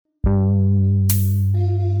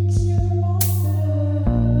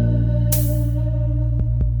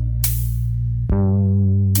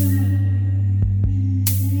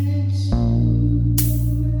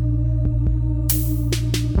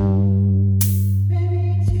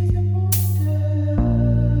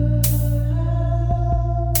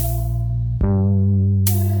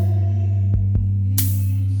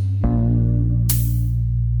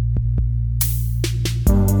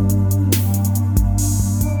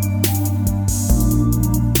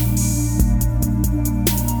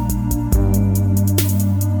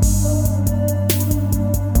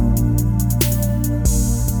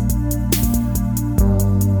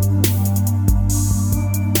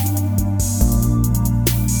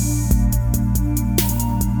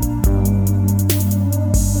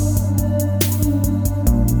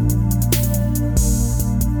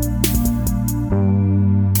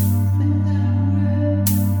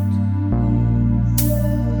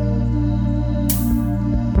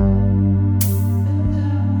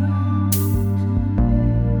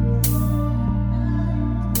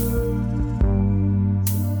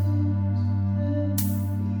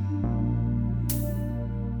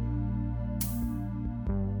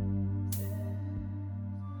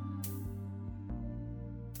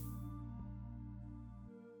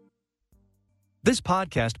This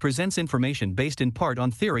podcast presents information based in part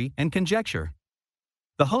on theory and conjecture.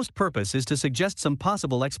 The host purpose is to suggest some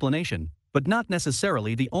possible explanation, but not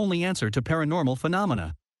necessarily the only answer to paranormal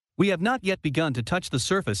phenomena. We have not yet begun to touch the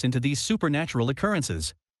surface into these supernatural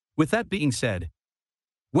occurrences. With that being said,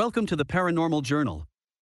 welcome to the Paranormal Journal.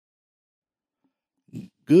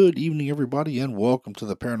 Good evening, everybody, and welcome to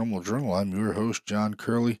the Paranormal Journal. I'm your host, John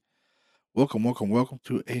Curley. Welcome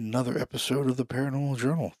to another episode of the Paranormal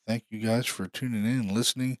Journal. Thank you guys for tuning in,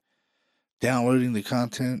 listening, downloading the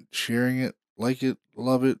content, sharing it, like it,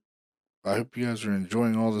 love it. I hope you guys are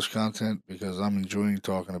enjoying all this content because I'm enjoying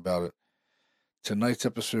talking about it. Tonight's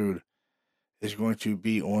episode is going to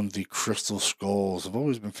be on the crystal skulls. I've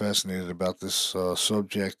always been fascinated about this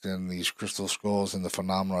subject and these crystal skulls and the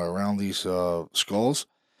phenomena around these skulls.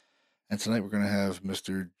 And tonight we're going to have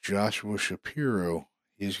Mr. Joshua Shapiro.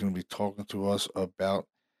 He's going to be talking to us about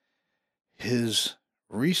his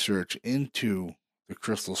research into the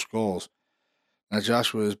crystal skulls. Now,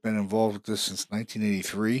 Joshua has been involved with this since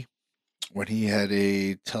 1983 when he had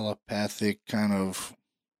a telepathic kind of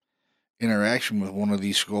interaction with one of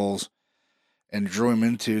these skulls and drew him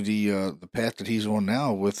into the path that he's on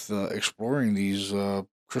now with exploring these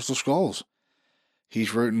crystal skulls.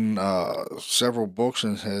 He's written several books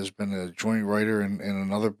and has been a joint writer in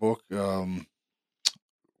another book.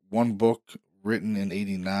 One book written in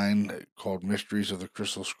 '89 called Mysteries of the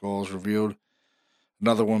Crystal Skulls Revealed.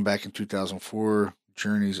 Another one back in 2004,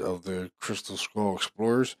 Journeys of the Crystal Skull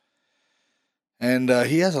Explorers. And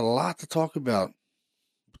he has a lot to talk about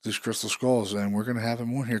with these crystal skulls, and we're going to have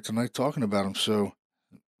him on here tonight talking about them. So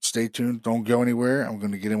stay tuned. Don't go anywhere. I'm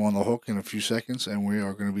going to get him on the hook in a few seconds, and we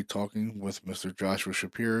are going to be talking with Mr. Joshua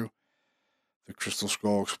Shapiro, the Crystal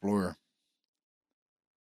Skull Explorer.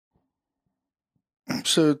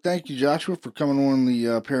 So thank you, Joshua, for coming on the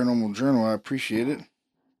Paranormal Journal. I appreciate it.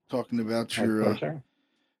 Talking about your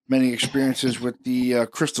many experiences with the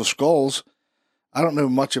crystal skulls. I don't know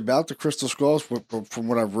much about the crystal skulls, but from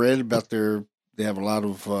what I've read about they have a lot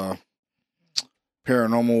of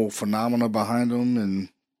paranormal phenomena behind them, and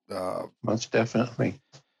most definitely.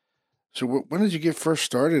 So when did you get first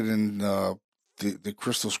started in the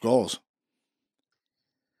crystal skulls?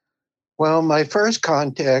 Well, my first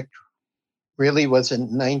contact really was in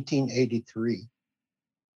 1983.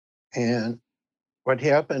 And what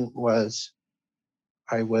happened was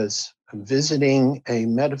I was visiting a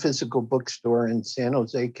metaphysical bookstore in San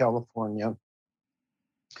Jose, California.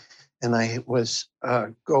 And I was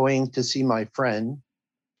going to see my friend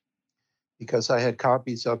because I had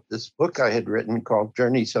copies of this book I had written called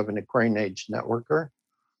Journeys of an Aquarian Age Networker,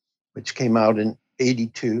 which came out in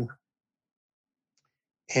 '82.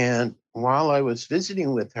 And while I was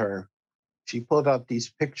visiting with her, she pulled out these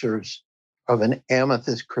pictures of an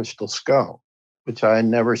amethyst crystal skull, which I had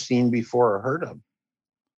never seen before or heard of.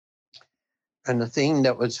 And the thing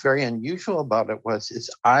that was very unusual about it is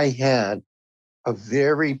I had a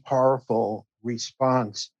very powerful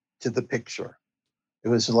response to the picture. It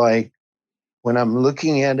was like when I'm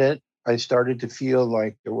looking at it, I started to feel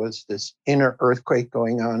like there was this inner earthquake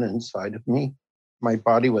going on inside of me. My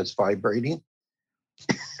body was vibrating.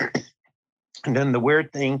 And then the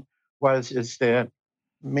weird thing is that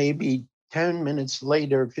maybe 10 minutes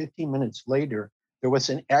later, 15 minutes later, there was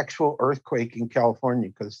an actual earthquake in California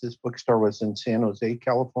because this bookstore was in San Jose,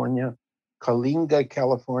 California, Coalinga,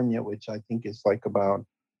 California, which I think is like about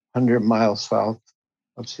 100 miles south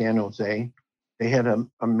of San Jose. They had a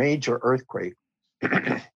major earthquake.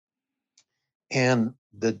 And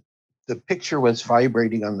the picture was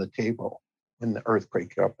vibrating on the table when the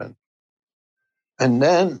earthquake happened. And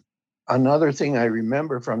then another thing I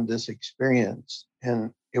remember from this experience,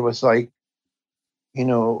 and it was like, you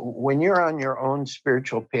know, when you're on your own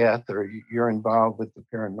spiritual path or you're involved with the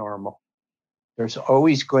paranormal, there's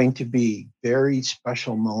always going to be very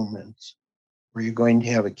special moments where you're going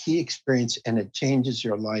to have a key experience and it changes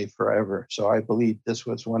your life forever. So I believe this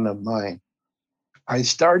was one of mine. I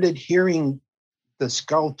started hearing the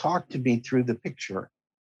skull talk to me through the picture.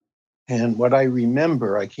 And what I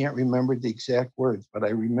remember, I can't remember the exact words, but I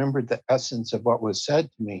remember the essence of what was said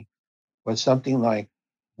to me was something like,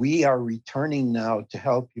 we are returning now to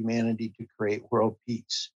help humanity to create world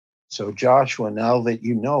peace. So Joshua, now that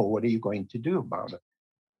you know, what are you going to do about it?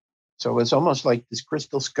 So it was almost like this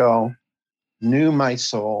crystal skull knew my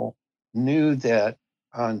soul, knew that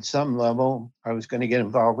on some level I was going to get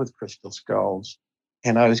involved with crystal skulls,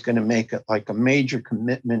 and I was going to make it like a major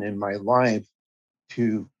commitment in my life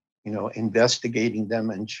to, you know, investigating them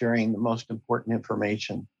and sharing the most important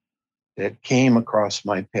information that came across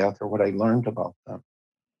my path or what I learned about them.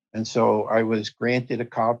 And so I was granted a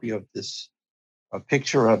copy of this a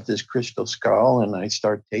picture of this crystal skull, and I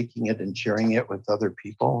start taking it and sharing it with other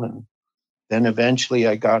people. And then eventually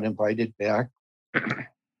I got invited back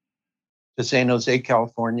to San Jose,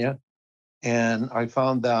 California. And I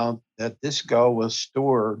found out that this skull was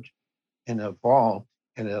stored in a vault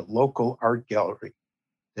in a local art gallery,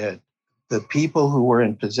 that the people who were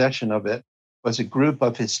in possession of it was a group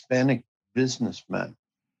of Hispanic businessmen.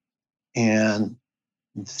 And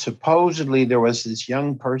supposedly there was this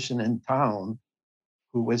young person in town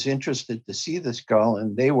who was interested to see the skull,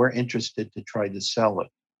 and they were interested to try to sell it.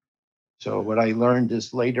 So what I learned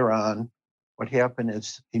is later on, what happened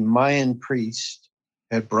is a Mayan priest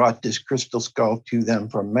had brought this crystal skull to them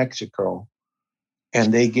from Mexico,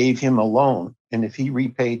 and they gave him a loan. And if he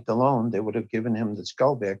repaid the loan, they would have given him the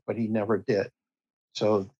skull back, but he never did.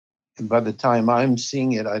 So by the time I'm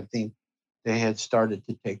seeing it, I think they had started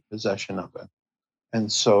to take possession of it.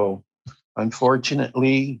 And so,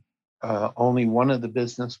 unfortunately, only one of the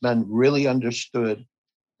businessmen really understood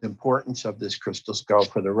the importance of this crystal skull.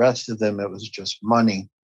 For the rest of them, it was just money.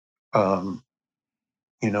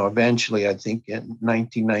 Eventually, I think in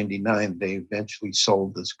 1999, they eventually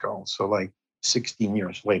sold the skull. So like 16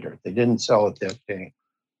 years later, they didn't sell it that day.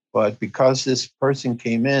 But because this person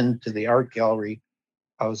came in to the art gallery,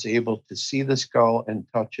 I was able to see the skull and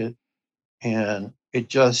touch it. And it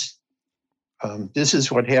just, this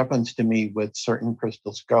is what happens to me with certain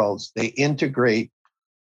crystal skulls. They integrate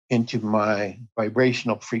into my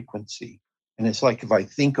vibrational frequency. And it's like if I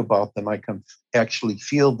think about them, I can actually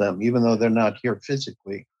feel them, even though they're not here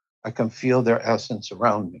physically. I can feel their essence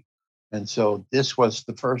around me. And so this was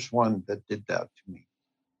the first one that did that to me.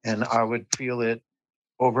 And I would feel it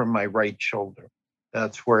over my right shoulder.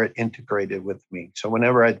 That's where it integrated with me. So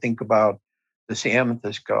whenever I think about this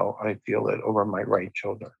amethyst skull, I feel it over my right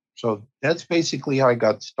shoulder. So that's basically how I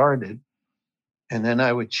got started. And then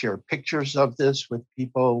I would share pictures of this with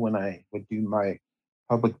people when I would do my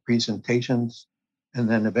public presentations. And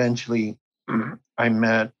then eventually I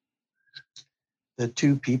met the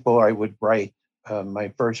two people I would write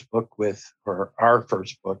my first book with, or our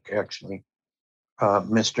first book actually,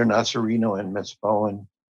 Mr. Nasarino and Miss Bowen.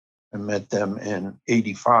 I met them in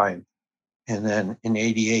 85. And then in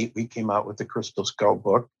 88, we came out with the Crystal Skull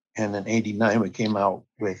book. And in 89, we came out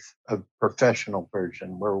with a professional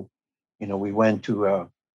version where, we went to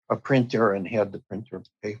a printer and had the printer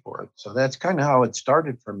pay for it. So that's kind of how it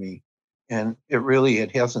started for me. And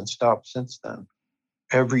it hasn't stopped since then.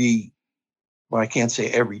 I can't say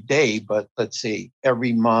every day, but let's say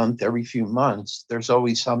every month, every few months, there's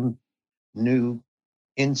always some new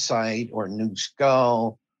insight or new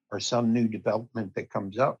skull or some new development that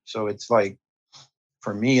comes up. So it's like,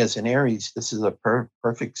 for me as an Aries, this is a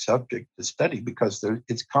perfect subject to study because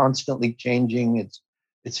it's constantly changing.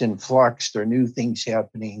 It's in flux. There are new things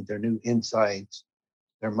happening. There are new insights.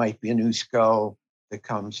 There might be a new skull that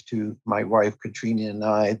comes to my wife, Katrina, and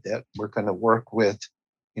I that we're going to work with,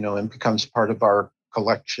 and becomes part of our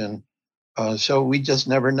collection. So we just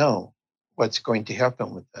never know what's going to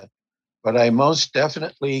happen with that. But I most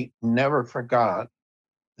definitely never forgot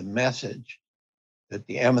the message that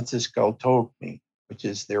the amethyst skull told me, which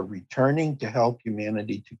is they're returning to help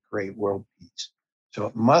humanity to create world peace. So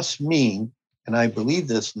it must mean, and I believe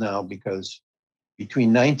this now because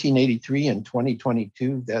between 1983 and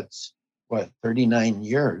 2022, that's 39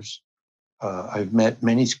 years. I've met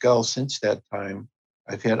many skulls since that time.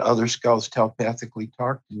 I've had other skulls telepathically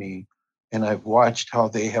talk to me, and I've watched how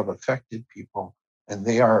they have affected people. And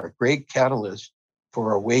they are a great catalyst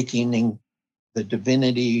for awakening the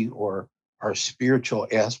divinity or our spiritual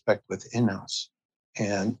aspect within us.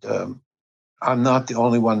 And I'm not the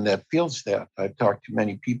only one that feels that. I've talked to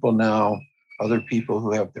many people now, other people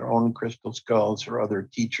who have their own crystal skulls or other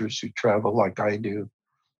teachers who travel like I do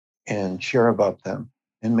and share about them.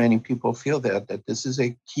 And many people feel that this is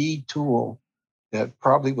a key tool that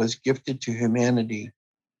probably was gifted to humanity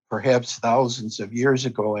perhaps thousands of years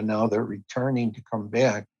ago, and now they're returning to come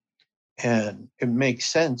back. And it makes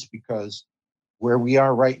sense because where we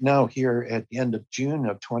are right now here at the end of June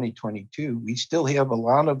of 2022, we still have a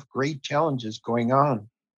lot of great challenges going on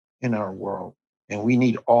in our world, and we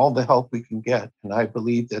need all the help we can get. And I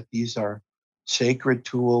believe that these are sacred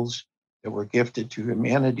tools that were gifted to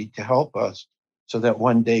humanity to help us so that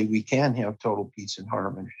one day we can have total peace and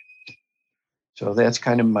harmony. So that's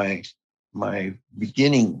kind of my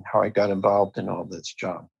beginning, how I got involved in all this,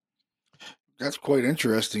 John. That's quite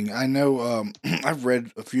interesting. I know I've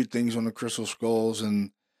read a few things on the crystal skulls,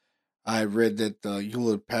 and I read that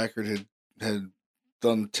Hewlett Packard had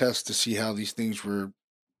done tests to see how these things were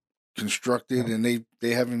constructed, and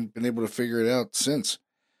they haven't been able to figure it out since.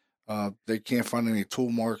 They can't find any tool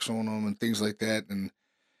marks on them and things like that. And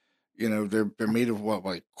they're made of what,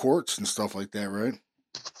 like quartz and stuff like that, right?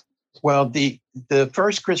 Well, the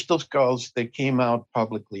first crystal skulls that came out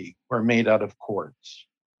publicly were made out of quartz.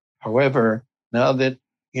 However, now that,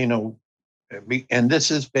 and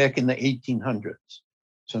this is back in the 1800s.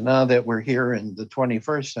 So now that we're here in the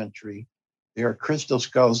 21st century, there are crystal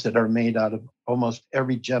skulls that are made out of almost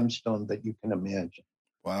every gemstone that you can imagine.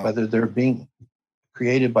 Wow. Whether they're being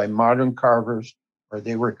created by modern carvers or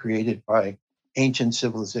they were created by ancient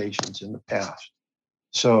civilizations in the past.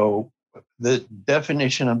 So the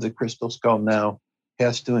definition of the crystal skull now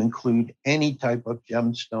has to include any type of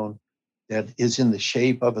gemstone that is in the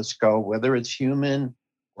shape of a skull, whether it's human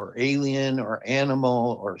or alien or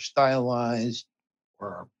animal or stylized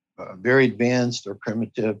or very advanced or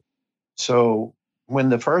primitive. So when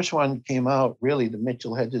the first one came out, really the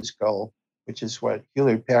Mitchell Hedges skull, which is what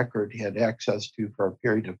Hewlett Packard had access to for a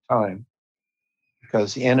period of time,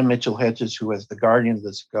 because Anna Mitchell Hedges, who was the guardian of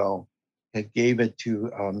the skull, had gave it to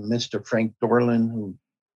Mr. Frank Dorland, who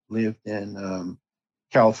lived in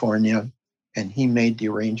California, and he made the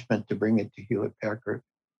arrangement to bring it to Hewlett Packard.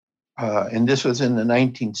 And this was in the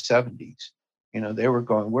 1970s. They were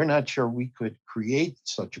going, we're not sure we could create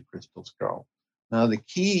such a crystal skull. Now, the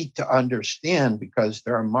key to understand, because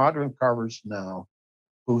there are modern carvers now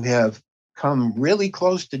who have come really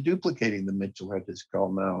close to duplicating the Mitchell Hedges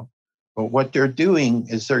skull now, but what they're doing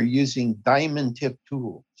is they're using diamond tip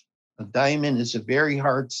tools. A diamond is a very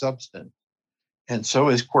hard substance, and so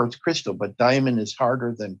is quartz crystal, but diamond is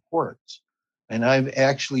harder than quartz. And I've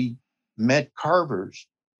actually met carvers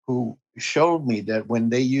who showed me that when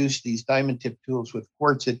they use these diamond tip tools with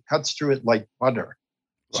quartz, it cuts through it like butter.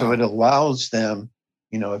 Wow. So it allows them,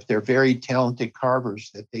 if they're very talented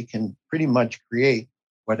carvers, that they can pretty much create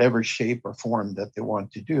whatever shape or form that they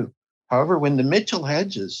want to do. However, when the Mitchell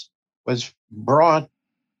Hedges was brought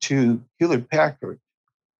to Hewlett Packard,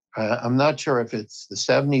 I'm not sure if it's the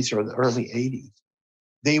 70s or the early 80s,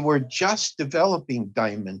 they were just developing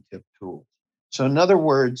diamond tip tools. So in other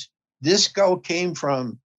words, this skull came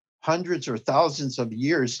from hundreds or thousands of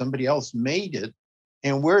years. Somebody else made it,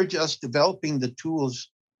 and we're just developing the tools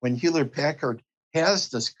when Hewlett Packard has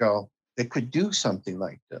the skull that could do something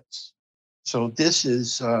like this. So this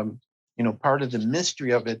is, part of the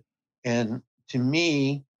mystery of it. And to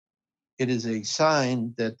me, it is a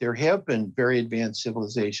sign that there have been very advanced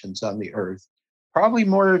civilizations on the earth, probably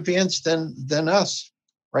more advanced than us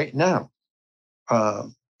right now.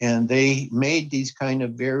 And they made these kind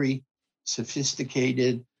of very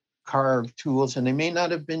sophisticated carved tools, and they may not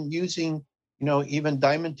have been using, even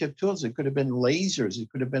diamond tip tools. It could have been lasers. It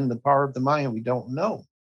could have been the power of the mind. We don't know.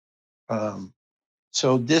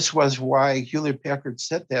 So this was why Hewlett Packard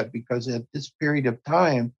said that, because at this period of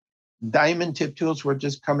time, diamond tip tools were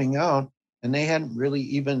just coming out and they hadn't really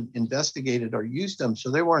even investigated or used them. So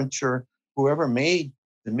they weren't sure whoever made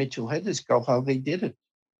the Mitchell Hedges skull, how they did it.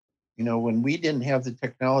 When we didn't have the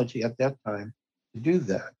technology at that time to do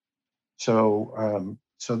that. So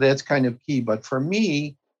that's kind of key. But for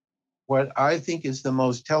me, what I think is the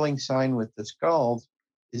most telling sign with the skulls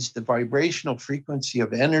is the vibrational frequency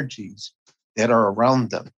of energies that are around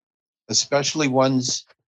them, especially ones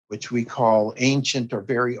which we call ancient or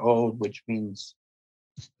very old, which means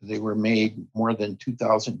they were made more than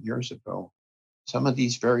 2,000 years ago. Some of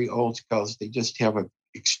these very old skulls, they just have an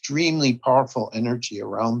extremely powerful energy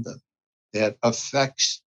around them that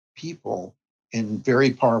affects people in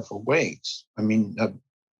very powerful ways. I mean,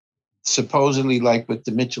 supposedly, like with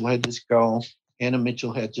the Mitchell Hedges skull, Anna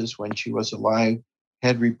Mitchell Hedges, when she was alive,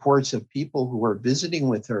 had reports of people who were visiting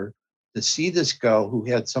with her to see the skull who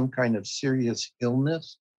had some kind of serious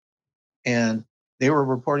illness. And they were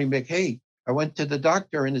reporting back, hey, I went to the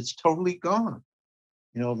doctor and it's totally gone.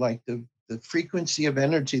 Like the frequency of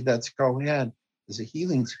energy that skull had is a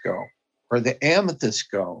healing skull. Or the amethyst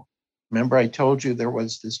skull. Remember, I told you there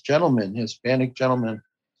was this gentleman, Hispanic gentleman,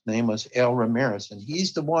 his name was Al Ramirez, and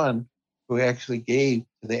he's the one who actually gave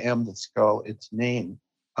to the amethyst skull its name,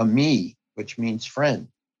 Ami, which means friend,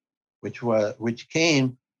 which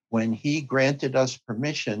came when he granted us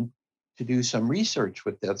permission to do some research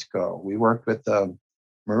with that skull. We worked with the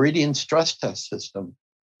Meridian stress test system,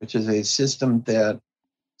 which is a system that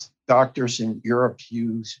doctors in Europe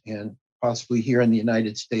use and possibly here in the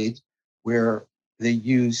United States, where they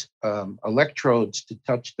use electrodes to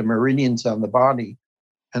touch the meridians on the body,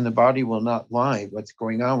 and the body will not lie what's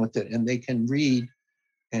going on with it. And they can read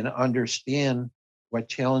and understand what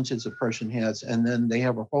challenges a person has. And then they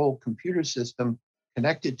have a whole computer system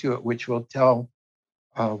connected to it, which will tell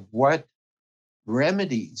what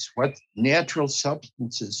remedies, what natural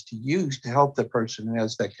substances to use to help the person who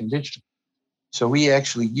has that condition. So we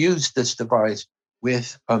actually used this device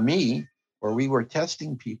with AMI, where we were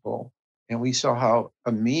testing people, and we saw how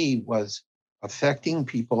AMI was affecting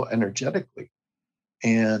people energetically.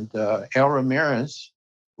 And Al Ramirez,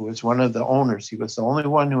 who was one of the owners, he was the only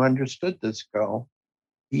one who understood this skull.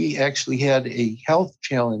 He actually had a health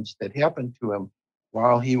challenge that happened to him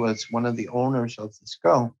while he was one of the owners of the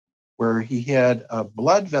skull, where he had a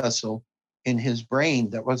blood vessel in his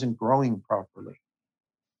brain that wasn't growing properly.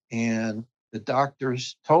 And the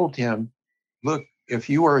doctors told him, look, if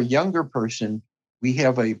you were a younger person, we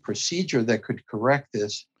have a procedure that could correct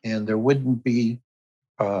this, and there wouldn't be,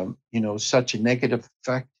 such a negative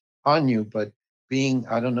effect on you. But being,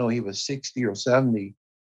 I don't know, he was 60 or 70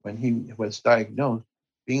 when he was diagnosed,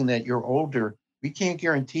 being that you're older, we can't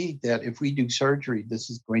guarantee that if we do surgery, this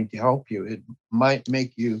is going to help you. It might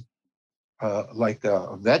make you like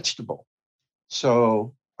a vegetable.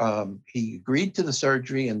 So he agreed to the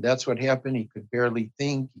surgery, and that's what happened. He could barely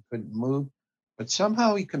think, he couldn't move, but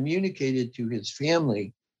somehow he communicated to his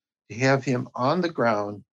family to have him on the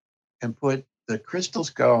ground and put the crystal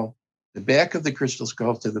skull, the back of the crystal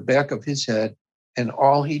skull to the back of his head. And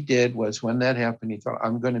all he did was, when that happened, he thought,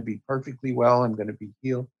 I'm going to be perfectly well, I'm going to be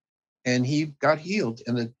healed. And he got healed,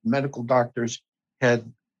 and the medical doctors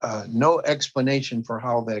had no explanation for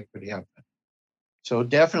how that could happen. So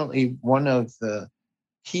definitely one of the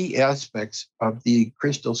key aspects of the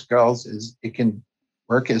crystal skulls is it can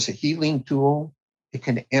work as a healing tool. It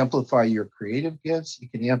can amplify your creative gifts.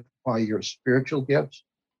 It can amplify your spiritual gifts.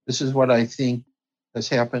 This is what I think has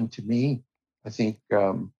happened to me. I think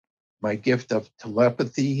my gift of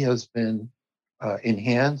telepathy has been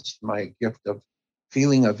enhanced. My gift of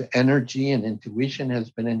feeling of energy and intuition has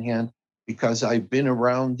been enhanced because I've been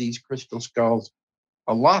around these crystal skulls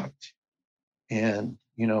a lot. And,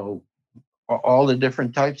 all the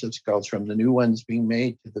different types of skulls, from the new ones being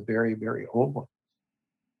made to the very, very old ones.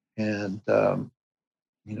 And,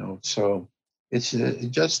 so it's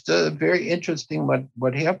just very interesting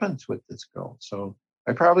what happens with the skull. So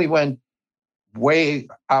I probably went way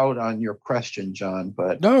out on your question, John,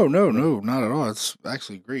 but No, not at all. It's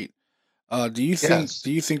actually great. Do you think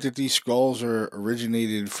yes. that these skulls are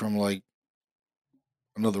originated from like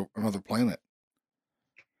another planet?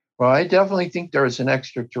 Well, I definitely think there is an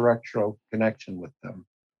extraterrestrial connection with them.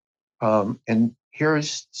 And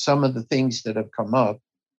here's some of the things that have come up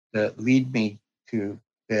that lead me to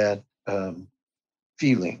that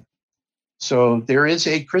feeling. So there is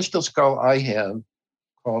a crystal skull I have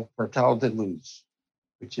called Portal de Luz,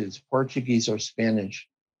 which is Portuguese or Spanish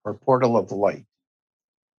for Portal of Light.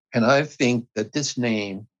 And I think that this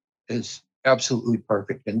name is absolutely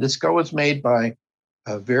perfect. And this skull was made by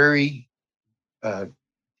a very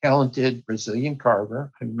talented Brazilian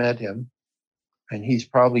carver. I met him, and he's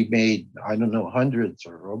probably made, I don't know, hundreds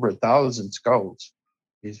or over 1,000 skulls.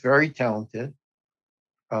 He's very talented.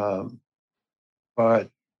 But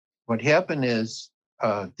what happened is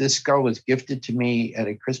this skull was gifted to me at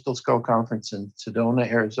a Crystal Skull Conference in Sedona,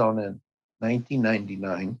 Arizona in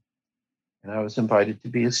 1999. And I was invited to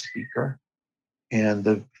be a speaker. And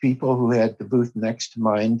the people who had the booth next to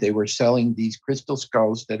mine, they were selling these crystal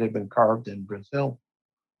skulls that had been carved in Brazil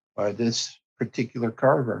by this particular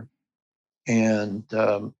carver. And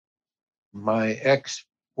my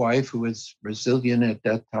ex-wife, who was Brazilian at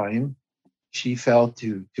that time, she felt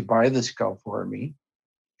to buy the skull for me.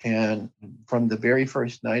 And from the very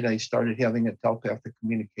first night, I started having a telepathic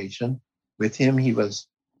communication with him. He was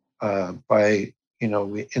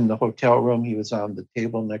in the hotel room, he was on the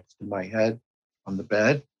table next to my head on the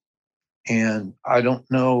bed. And I don't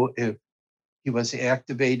know if he was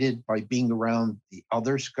activated by being around the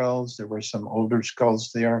other skulls. There were some older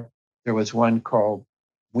skulls there. There was one called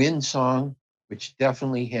Wind Song, which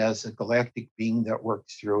definitely has a galactic being that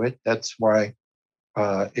works through it. That's why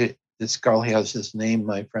the skull has this name.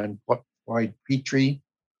 My friend Floyd Petrie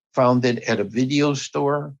found it at a video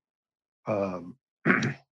store.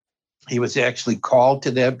 He was actually called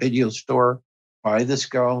to that video store by the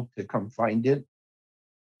skull to come find it.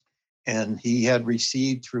 And he had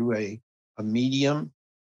received through a medium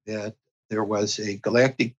that there was a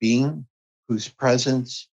galactic being whose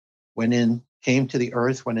presence came to the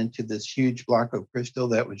earth, went into this huge block of crystal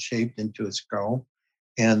that was shaped into a skull.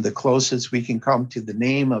 And the closest we can come to the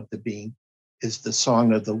name of the being is the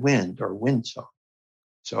Song of the Wind, or Wind Song.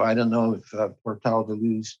 So I don't know if Portal de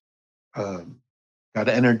Luz got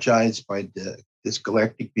energized by this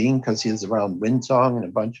galactic being because he is around Wind Song and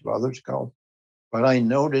a bunch of other skulls. But I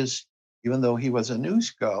noticed, even though he was a new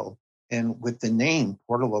skull, and with the name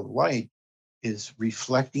Portal of Light, is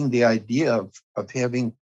reflecting the idea of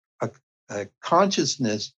having a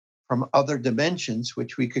consciousness from other dimensions,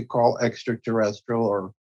 which we could call extraterrestrial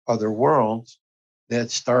or other worlds, that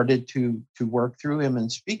started to work through him and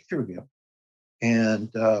speak through him. And,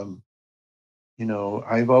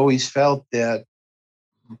 I've always felt that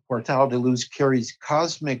Portal de Luz carries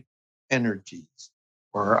cosmic energies,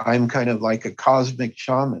 or I'm kind of like a cosmic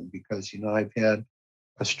shaman because, I've had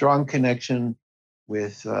a strong connection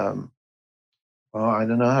with, I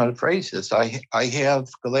don't know how to phrase this. I have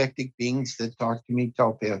galactic beings that talk to me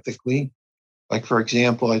telepathically. Like, for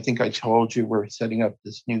example, I think I told you we're setting up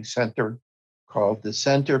this new center called the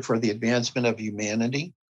Center for the Advancement of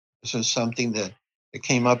Humanity. This is something that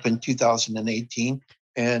came up in 2018.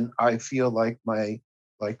 And I feel like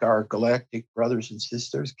our galactic brothers and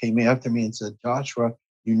sisters came after me and said, Joshua,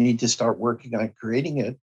 you need to start working on creating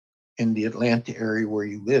it in the Atlanta area where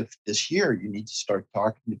you live this year. You need to start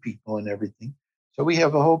talking to people and everything. So we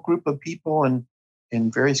have a whole group of people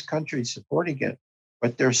in various countries supporting it.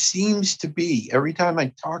 But there seems to be, every time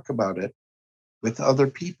I talk about it with other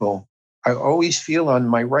people, I always feel on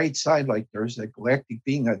my right side like there's a galactic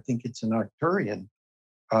being, I think it's an Arcturian,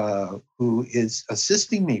 who is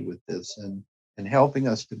assisting me with this and helping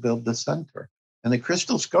us to build the center. And the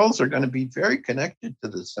crystal skulls are going to be very connected to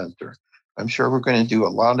the center. I'm sure we're going to do a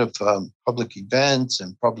lot of public events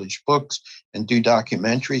and publish books and do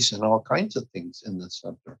documentaries and all kinds of things in the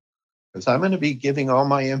center. Because I'm going to be giving all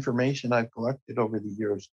my information I've collected over the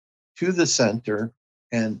years to the center.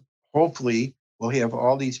 And hopefully we'll have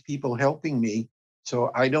all these people helping me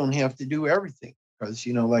so I don't have to do everything. Because,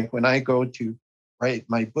 like when I go to write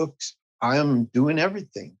my books, I'm doing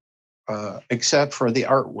everything except for the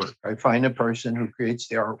artwork. I find a person who creates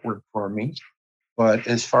the artwork for me. But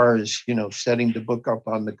as far as, setting the book up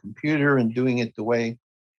on the computer and doing it the way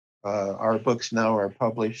our books now are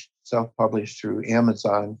published, self-published through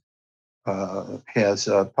Amazon, has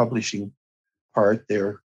a publishing part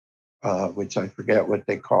there, which I forget what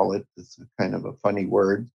they call it. It's kind of a funny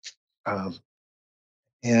word.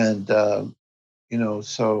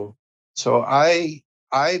 So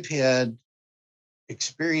I've had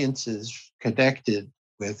experiences connected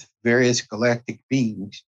with various galactic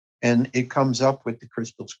beings, and it comes up with the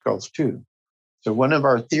crystal skulls too. So one of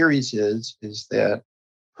our theories is that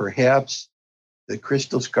perhaps the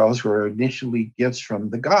crystal skulls were initially gifts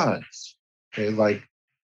from the gods. Okay, like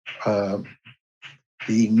the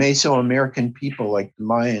Mesoamerican people, like the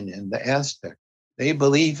Mayan and the Aztec, they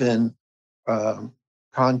believe in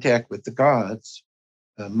contact with the gods.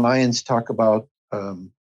 Mayans talk about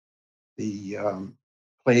the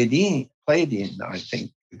Pleiadian, I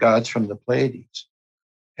think, the gods from the Pleiades.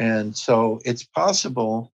 And so it's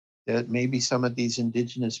possible that maybe some of these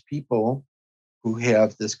indigenous people who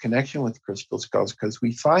have this connection with crystal skulls, because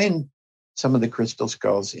we find some of the crystal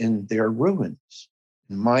skulls in their ruins.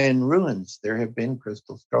 In Mayan ruins, there have been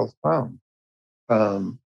crystal skulls found,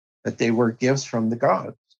 that they were gifts from the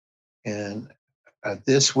gods. And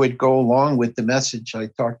this would go along with the message I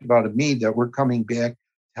talked about of me, that we're coming back to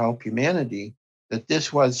help humanity, that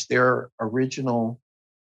this was their original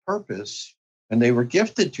purpose, and they were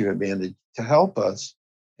gifted to humanity to help us.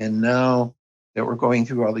 And now that we're going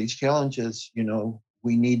through all these challenges,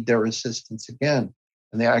 we need their assistance again.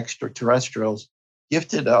 And the extraterrestrials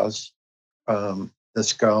gifted us the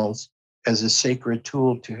skulls as a sacred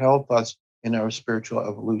tool to help us in our spiritual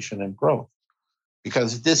evolution and growth.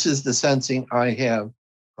 Because this is the sensing I have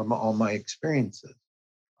from all my experiences.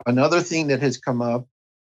 Another thing that has come up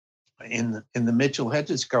in the Mitchell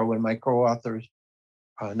Hedges skull, when my co-authors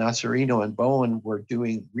Nasarino and Bowen were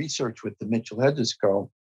doing research with the Mitchell Hedges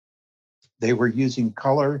skull, they were using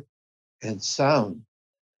color and sound,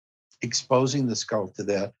 exposing the skull to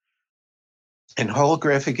that. And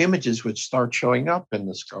holographic images would start showing up in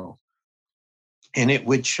the skull. And it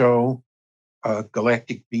would show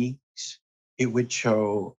galactic beings. It would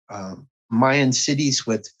show Mayan cities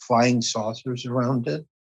with flying saucers around it.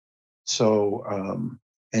 So,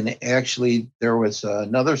 and actually there was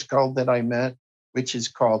another skull that I met, which is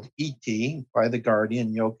called E.T. by the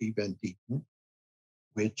Guardian, Yoki Bentikon,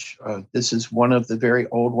 which this is one of the very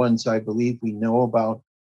old ones I believe we know about,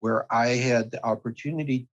 where I had the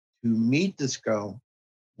opportunity to meet the skull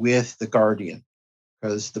with the Guardian.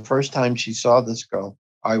 Because the first time she saw the skull,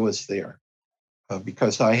 I was there.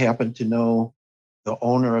 Because I happened to know the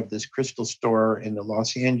owner of this crystal store in the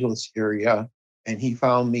Los Angeles area, and he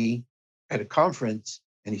found me at a conference,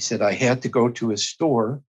 and he said I had to go to his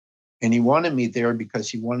store, and he wanted me there because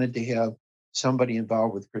he wanted to have somebody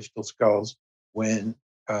involved with crystal skulls when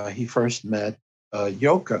he first met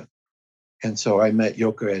Yoka. And so I met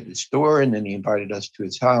Yoka at his store, and then he invited us to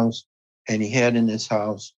his house. and he had in his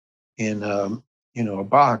house in a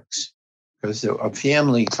box, because a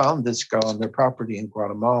family found this skull on their property in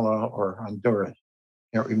Guatemala or Honduras.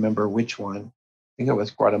 Can't remember which one. I think it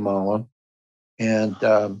was Guatemala. And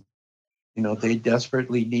they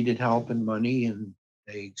desperately needed help and money, and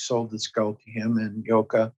they sold the skull to him, and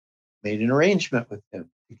Yoka made an arrangement with him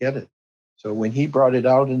to get it. So when he brought it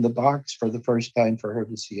out in the box for the first time for her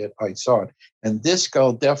to see it, I saw it. And this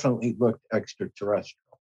skull definitely looked extraterrestrial.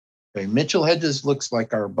 Okay, Mitchell Hedges looks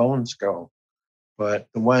like our bone skull, but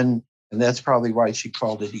the one, and that's probably why she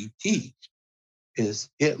called it ET, is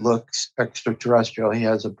it looks extraterrestrial. He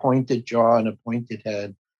has a pointed jaw and a pointed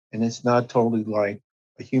head, and it's not totally like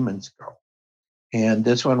a human skull. And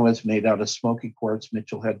this one was made out of smoky quartz.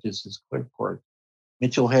 Mitchell Hedges is clear quartz.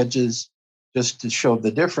 Mitchell Hedges, just to show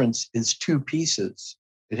the difference, is two pieces.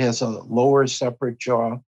 It has a lower separate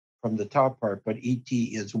jaw from the top part, but ET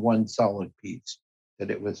is one solid piece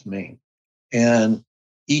that it was made. And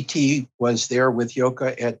ET was there with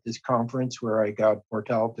Yoka at this conference where I got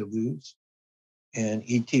Portal de Luz. And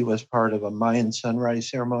ET was part of a Mayan sunrise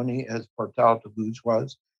ceremony, as Portal de Luz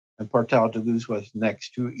was. And Portal de Luz was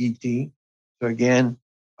next to ET. So again,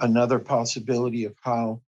 another possibility of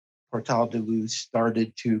how Portal de Luz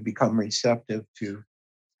started to become receptive to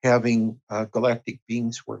having galactic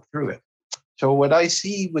beings work through it. So what I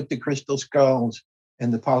see with the crystal skulls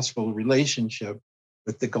and the possible relationship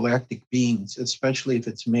with the galactic beings, especially if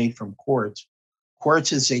it's made from quartz,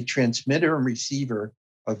 quartz is a transmitter and receiver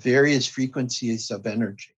of various frequencies of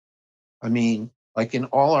energy. I mean, like in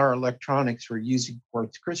all our electronics, we're using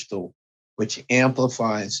quartz crystal, which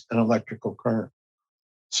amplifies an electrical current.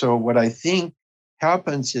 So what I think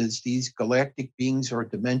happens is these galactic beings or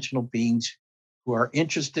dimensional beings who are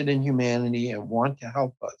interested in humanity and want to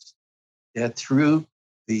help us, that through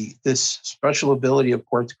this special ability of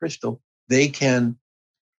quartz crystal, they can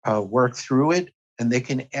work through it, and they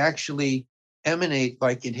can actually emanate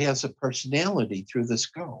like it has a personality through the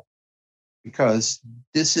skull. Because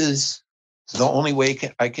this is the only way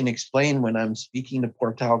I can explain when I'm speaking to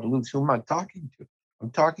Portal de Luz. Who am I talking to? I'm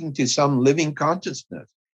talking to some living consciousness.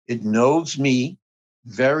 It knows me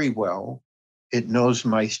very well. It knows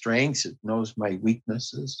my strengths. It knows my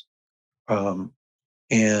weaknesses.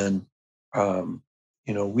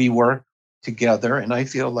 We work together, and I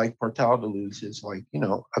feel like Portal de Luz is like,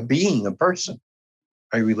 a being, a person.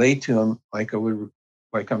 I relate to him like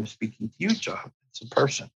I'm speaking to you, John. It's a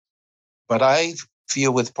person. But I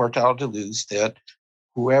feel with Portal de Luz that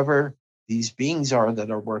whoever these beings are that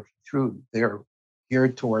are working through, they're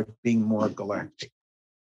geared toward being more galactic.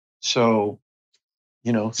 So,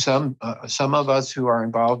 some of us who are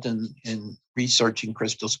involved in researching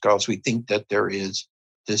crystal skulls, we think that there is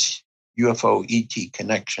this UFO ET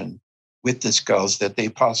connection with the skulls, that they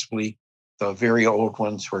possibly, the very old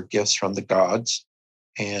ones, were gifts from the gods,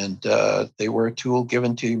 and they were a tool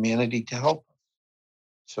given to humanity to help us.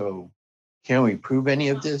 So can we prove any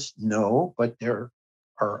of this? No, but there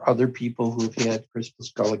are other people who've had crystal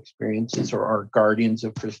skull experiences or are guardians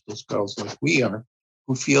of crystal skulls like we are,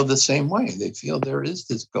 who feel the same way. They feel there is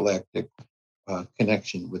this galactic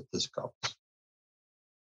connection with the skulls.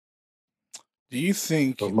 Do you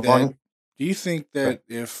think that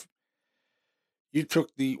if you took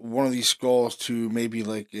one of these skulls to maybe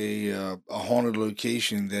like a haunted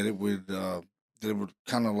location, that it would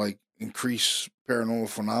kind of like increase paranormal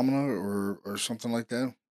phenomena or something like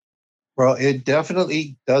that? Well, it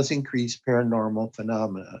definitely does increase paranormal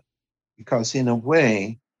phenomena, because in a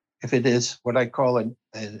way, if it is what I call an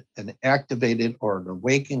activated or an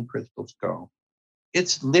awakened crystal skull,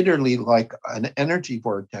 it's literally like an energy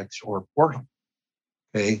vortex or portal.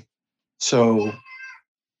 Okay. So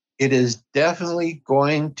it is definitely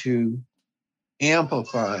going to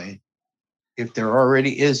amplify if there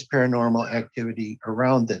already is paranormal activity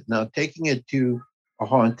around it. Now, taking it to a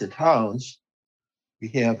haunted house, we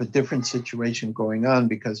have a different situation going on,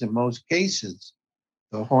 because in most cases,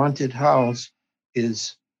 the haunted house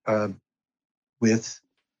is with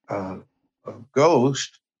a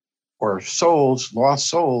ghost or souls, lost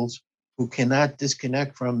souls, who cannot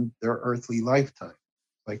disconnect from their earthly lifetime.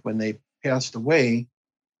 Like when they passed away,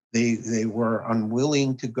 they were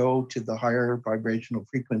unwilling to go to the higher vibrational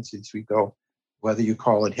frequencies we go, whether you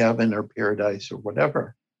call it heaven or paradise or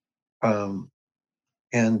whatever.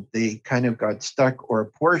 And they kind of got stuck, or a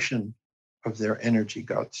portion of their energy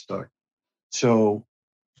got stuck. So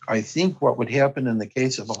I think what would happen in the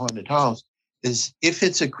case of a haunted house is, if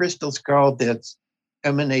it's a crystal skull that's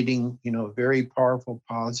emanating, very powerful,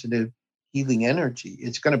 positive, healing energy,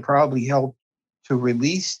 it's going to probably help to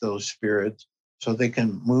release those spirits so they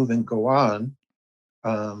can move and go on.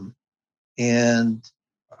 And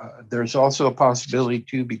there's also a possibility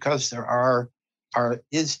too, because there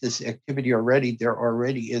is this activity already. There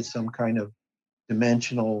already is some kind of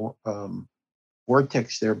dimensional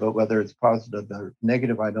vortex there, but whether it's positive or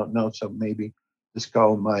negative, I don't know. So maybe the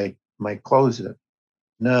skull might close it.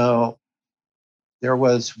 Now, there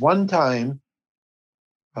was one time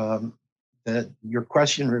that your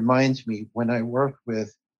question reminds me when I worked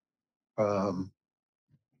with.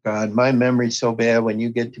 God, my memory's so bad. When you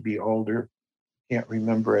get to be older, can't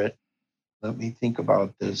remember it. Let me think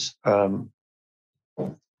about this.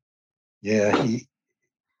 Yeah,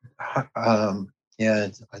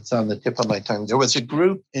 it's on the tip of my tongue. There was a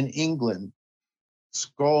group in England,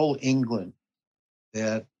 Skull England,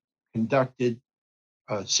 that conducted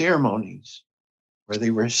ceremonies where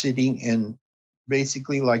they were sitting in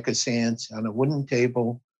basically like a seance on a wooden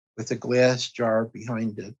table with a glass jar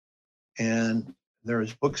behind it. And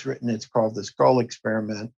there's books written, it's called The Skull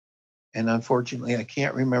Experiment. And unfortunately, I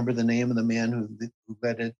can't remember the name of the man who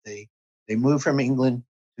led it. They moved from England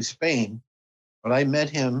to Spain, but I met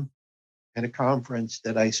him at a conference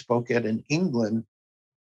that I spoke at in England,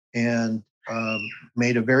 and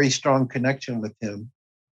made a very strong connection with him.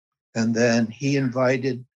 And then he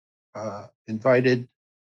invited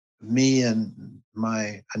me and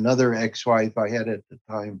my another ex-wife I had at the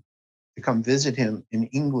time to come visit him in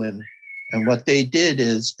England. And what they did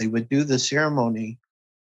is they would do the ceremony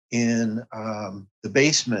in the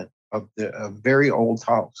basement of a very old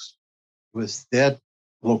house. It was that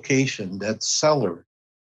location, that cellar,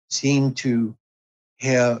 seemed to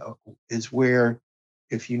is where,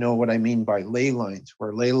 if you know what I mean by ley lines,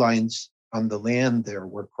 where ley lines on the land there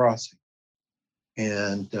were crossing.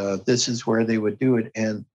 And this is where they would do it.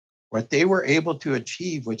 And what they were able to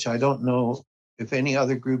achieve, which I don't know if any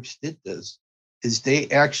other groups did this, is they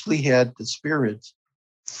actually had the spirits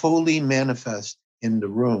fully manifest in the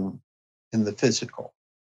room, in the physical.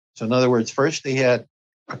 So in other words, first they had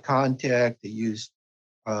a contact, they used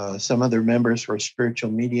some of their members were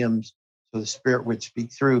spiritual mediums, so the spirit would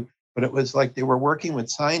speak through, but it was like they were working with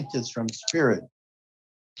scientists from spirit,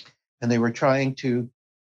 and they were trying to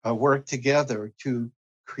work together to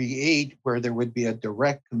create where there would be a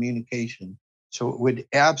direct communication. So it would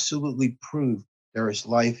absolutely prove there is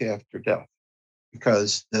life after death,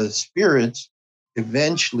 because the spirits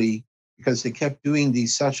eventually, because they kept doing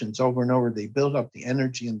these sessions over and over, they built up the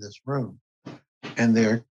energy in this room. And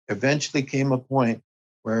there eventually came a point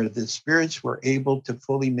where the spirits were able to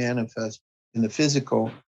fully manifest in the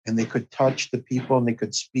physical, and they could touch the people and they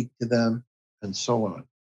could speak to them and so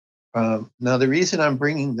on. Now, the reason I'm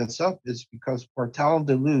bringing this up is because Portal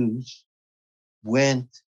de Luz went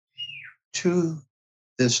to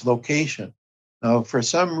this location. Now, for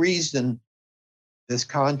some reason, this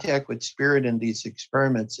contact with spirit and these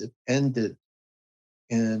experiments, it ended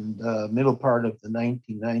in the middle part of the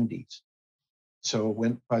 1990s. So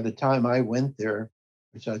by the time I went there,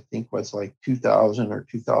 which I think was like 2000 or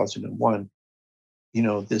 2001,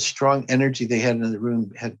 this strong energy they had in the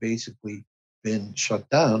room had basically been shut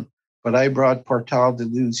down. But I brought Portal de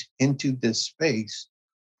Luz into this space.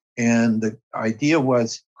 And the idea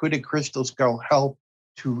was, could a crystal skull help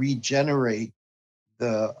to regenerate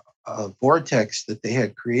the vortex that they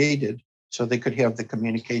had created so they could have the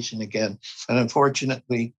communication again? And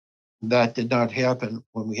unfortunately, that did not happen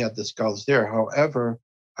when we had the skulls there. However,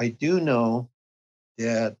 I do know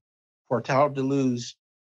that Portal de Luz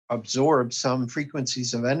absorbed some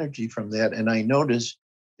frequencies of energy from that. And I noticed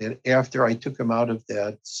that after I took him out of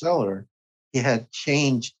that cellar, he had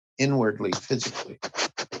changed inwardly, physically.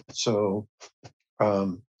 So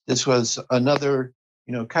this was another,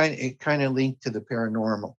 kind of linked to the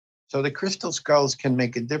paranormal. So the crystal skulls can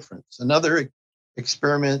make a difference. Another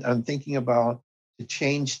experiment I'm thinking about to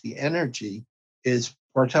change the energy is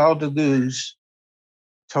Portal de Luz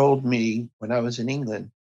told me when I was in England,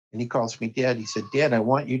 and he calls me Dad. He said, Dad, I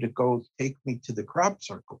want you to go take me to the crop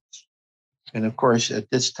circles. And of course, at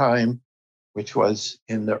this time, which was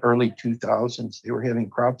in the early 2000s, they were having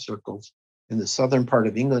crop circles in the southern part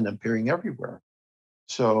of England, appearing everywhere.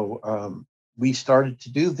 So we started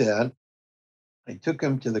to do that. I took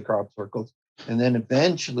him to the crop circles. And then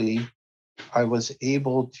eventually I was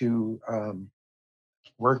able to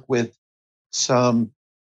work with some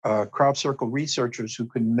crop circle researchers who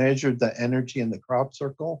could measure the energy in the crop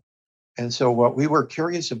circle. And so what we were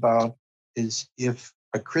curious about is if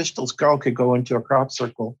a crystal skull could go into a crop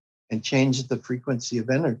circle and change the frequency of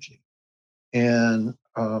energy. And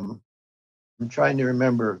I'm trying to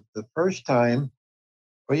remember the first time.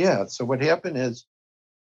 Oh yeah, so what happened is,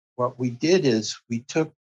 what we did is we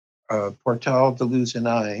took Portal de Luz and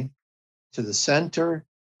I to the center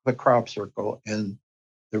of a crop circle, and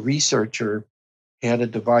the researcher had a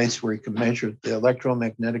device where he could measure the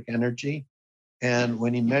electromagnetic energy. And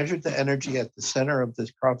when he measured the energy at the center of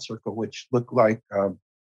this crop circle, which looked like, I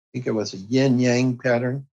think it was a yin yang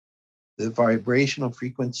pattern, the vibrational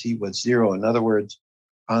frequency was 0. In other words,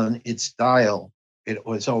 on its dial, it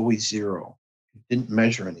was always 0. It didn't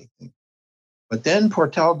measure anything. But then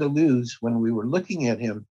Portal de Luz, when we were looking at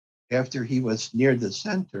him after he was near the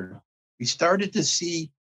center, we started to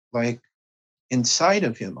see, like, inside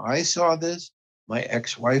of him. I saw this, my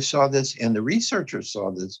ex-wife saw this, and the researchers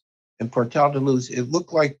saw this. And Portal de Luz, it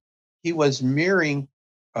looked like he was mirroring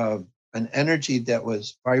an energy that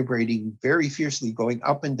was vibrating very fiercely, going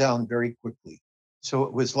up and down very quickly. So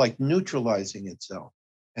it was like neutralizing itself.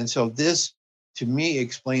 And so this, to me,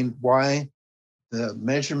 explained why the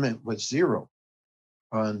measurement was 0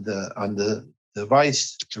 on the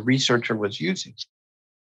device the researcher was using.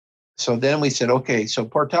 So then we said, okay, so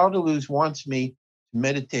Portal de Luz wants me to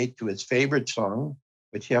meditate to his favorite song,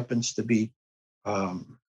 which happens to be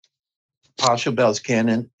Pachelbel's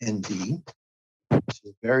Canon in D. It's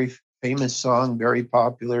a very famous song, very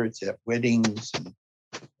popular. It's at weddings. And,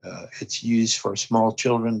 it's used for small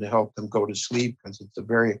children to help them go to sleep because it's a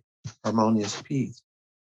very harmonious piece.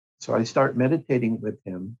 So I start meditating with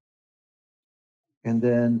him. And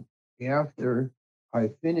then after I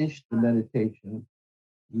finished the meditation,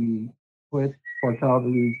 we put Portal de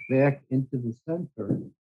Luz back into the center,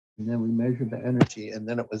 and then we measured the energy, and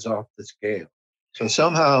then it was off the scale. So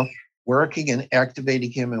somehow working and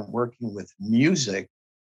activating him and working with music,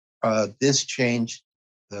 this changed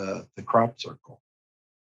the crop circle.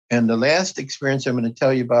 And the last experience I'm going to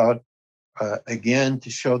tell you about, again, to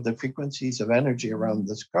show the frequencies of energy around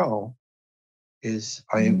the skull, is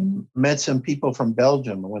I met some people from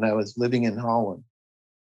Belgium when I was living in Holland,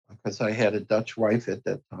 because I had a Dutch wife at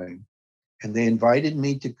that time. And they invited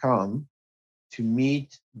me to come to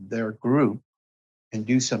meet their group and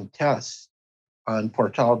do some tests on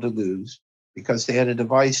Portal de Luz, because they had a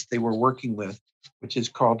device they were working with, which is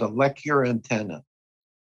called a Lecuyer antenna.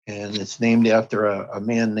 And it's named after a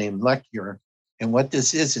man named Lecuyer. And what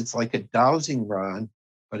this is, it's like a dowsing rod,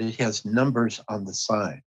 but it has numbers on the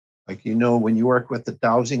side. Like, you know, when you work with the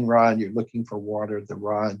dowsing rod, you're looking for water, the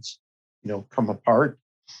rods, come apart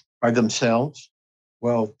by themselves.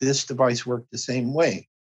 Well, this device worked the same way.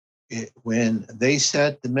 When they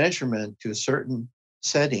set the measurement to a certain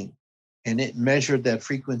setting and it measured that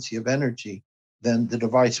frequency of energy, then the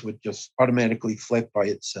device would just automatically flip by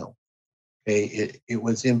itself. Okay, it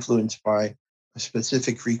was influenced by a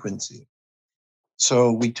specific frequency.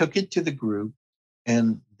 So we took it to the group,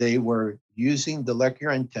 and they were using the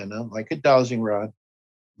Lecuyer antenna like a dowsing rod,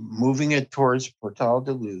 moving it towards Portal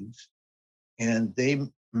de Luz, and they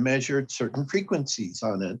measured certain frequencies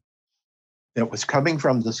on it that was coming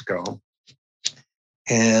from the skull.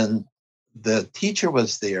 And the teacher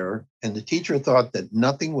was there, and the teacher thought that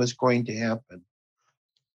nothing was going to happen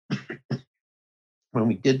when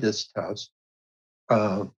we did this test.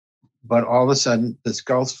 But all of a sudden, the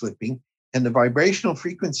skull's flipping, and the vibrational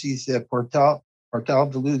frequencies that Portal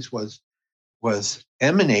de Luz was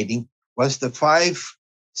emanating was the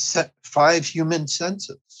five human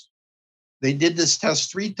senses. They did this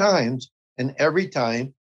test 3 times, and every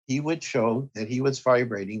time he would show that he was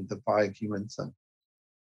vibrating the 5 human senses.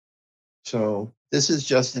 So this is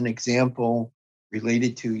just an example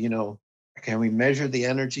related to, can we measure the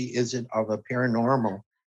energy? Is it of a paranormal?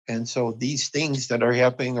 And so these things that are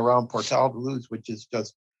happening around Portal de Luz, which is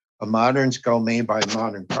just a modern skull made by a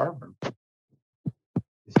modern carver,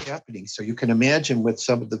 is happening. So you can imagine with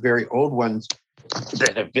some of the very old ones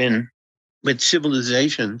that have been with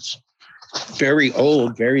civilizations, very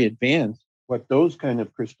old, very advanced, what those kind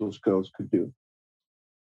of crystal skulls could do.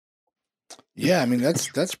 Yeah, I mean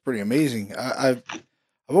that's pretty amazing. I've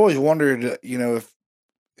always wondered, if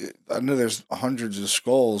I know there's hundreds of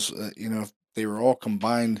skulls, if they were all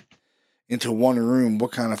combined into one room,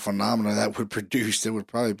 what kind of phenomena that would produce? That would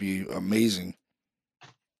probably be amazing.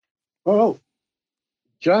 Oh,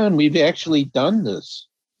 John, we've actually done this.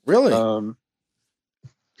 Really?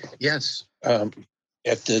 Yes. At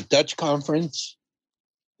the Dutch conference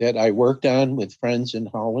that I worked on with friends in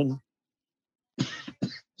Holland,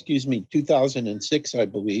 2006, I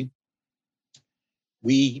believe,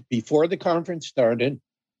 before the conference started,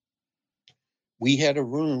 we had a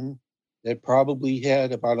room that probably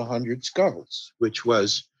had about 100 skulls, which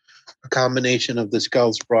was a combination of the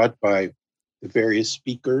skulls brought by the various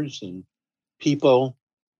speakers and people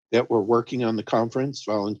that were working on the conference,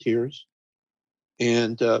 volunteers.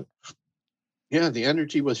 And the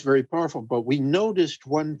energy was very powerful. But we noticed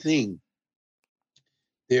one thing.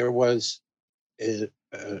 There was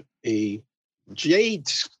a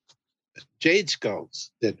jade jade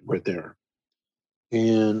skulls that were there.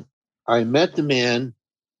 And I met the man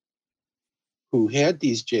who had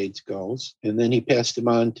these jade skulls, and then he passed them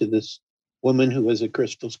on to this woman who was a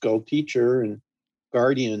crystal skull teacher and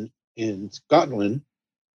guardian in Scotland.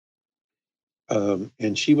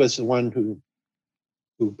 And she was the one who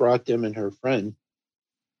brought them, and her friend.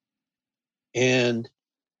 And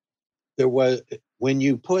there was, when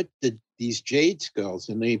you put these jade skulls,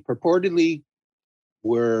 and they purportedly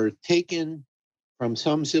were taken from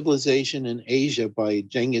some civilization in Asia by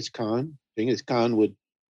Genghis Khan. Genghis Khan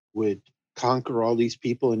would conquer all these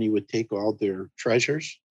people, and he would take all their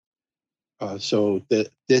treasures. So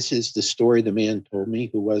this is the story the man told me,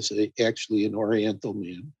 who was actually an Oriental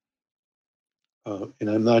man. And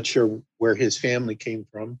I'm not sure where his family came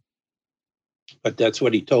from, but that's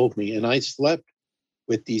what he told me. And I slept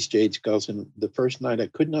with these jade skulls, and the first night I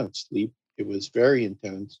could not sleep. It was very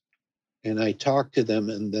intense. And I talked to them,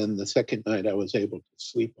 and then the second night I was able to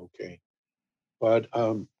sleep okay. But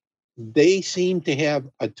they seem to have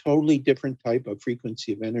a totally different type of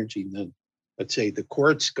frequency of energy than, let's say, the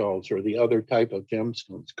quartz skulls or the other type of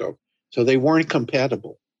gemstone skull. So they weren't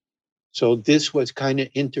compatible. So this was kind of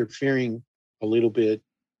interfering a little bit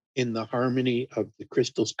in the harmony of the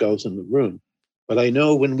crystal skulls in the room. But I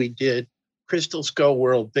know when we did Crystal Skull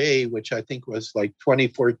World Day, which I think was like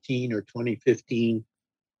 2014 or 2015,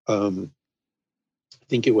 I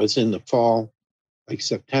think it was in the fall, like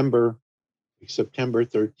September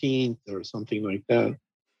 13th or something like that.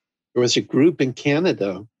 There was a group in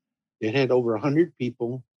Canada that had over 100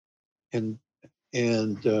 people, and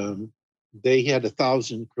they had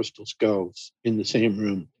 1,000 crystal skulls in the same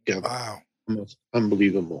room together. Wow. Almost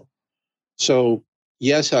unbelievable. So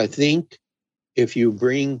yes, I think if you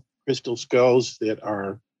bring crystal skulls that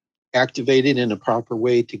are activated in a proper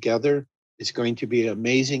way together, it's going to be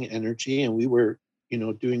amazing energy. And we were,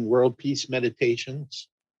 doing world peace meditations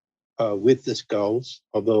with the skulls,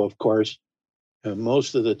 although of course,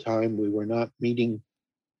 most of the time we were not meeting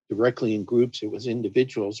directly in groups, it was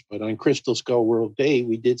individuals. But on Crystal Skull World Day,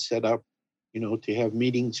 we did set up, to have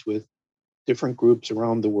meetings with different groups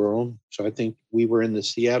around the world. So I think we were in the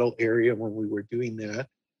Seattle area when we were doing that.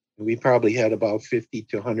 And we probably had about 50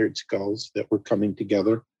 to 100 skulls that were coming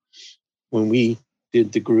together when we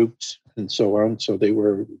did the groups and so on. So they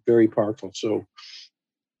were very powerful. So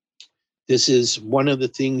this is one of the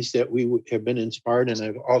things that we have been inspired. And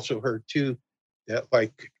I've also heard too, that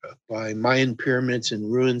like by Mayan pyramids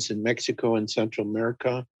and ruins in Mexico and Central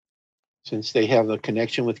America, since they have a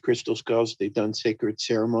connection with crystal skulls, they've done sacred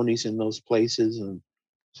ceremonies in those places. And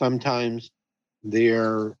sometimes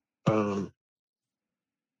they're kind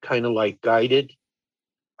of like guided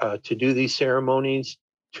to do these ceremonies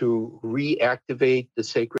to reactivate the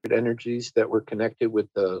sacred energies that were connected with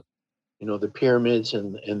the pyramids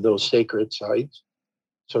and those sacred sites.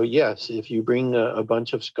 So yes, if you bring a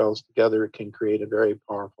bunch of skulls together, it can create a very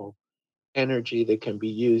powerful energy that can be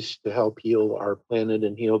used to help heal our planet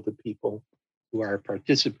and heal the people who are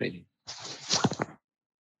participating.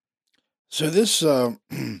 So this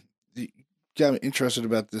got me interested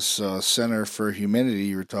about this Center for Humanity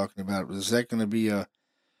you were talking about. Is that going to be an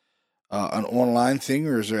online thing,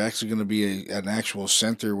 or is there actually going to be an actual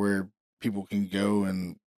center where people can go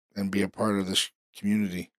and be a part of this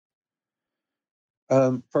community?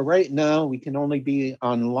 For right now, we can only be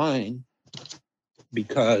online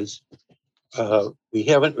because we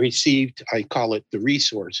haven't received, I call it the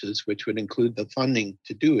resources, which would include the funding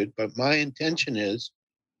to do it. But my intention is,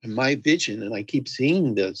 and my vision, and I keep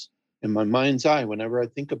seeing this in my mind's eye whenever I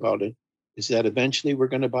think about it, is that eventually we're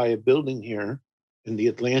going to buy a building here in the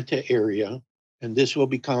Atlanta area, and this will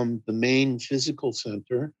become the main physical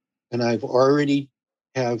center. And I've already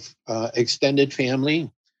have extended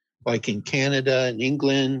family, like in Canada and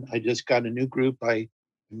England. I just got a new group I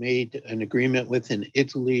made an agreement with in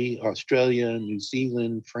Italy, Australia, New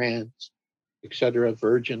Zealand, France, etc.,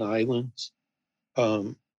 Virgin Islands.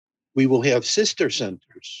 We will have sister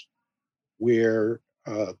centers where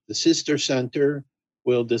the sister center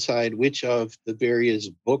will decide which of the various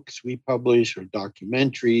books we publish or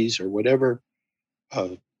documentaries or whatever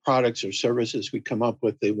products or services we come up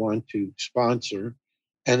with they want to sponsor.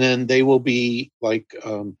 And then they will be like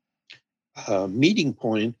a meeting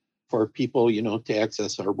point for people, to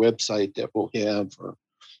access our website that we'll have, or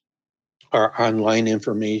our online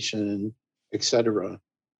information, etc.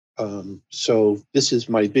 So this is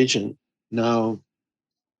my vision. Now,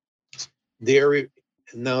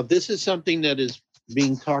 this is something that is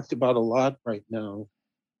being talked about a lot right now,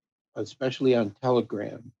 especially on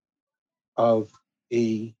Telegram, of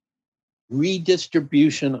a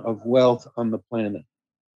redistribution of wealth on the planet.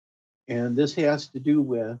 And this has to do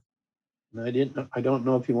with and I don't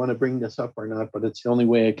know if you want to bring this up or not, but it's the only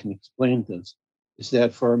way I can explain this, is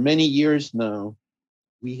that for many years now,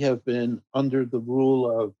 we have been under the rule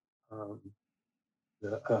of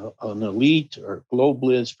an elite or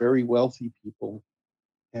globalist, very wealthy people,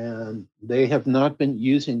 and they have not been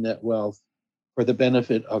using that wealth for the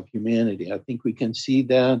benefit of humanity. I think we can see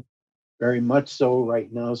that very much so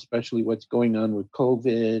right now, especially what's going on with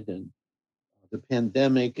COVID and the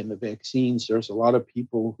pandemic and the vaccines. There's a lot of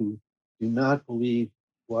people who do not believe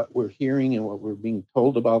what we're hearing and what we're being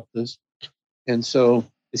told about this. And so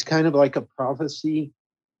it's kind of like a prophecy,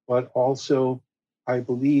 but also I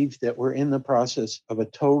believe that we're in the process of a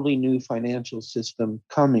totally new financial system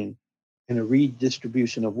coming and a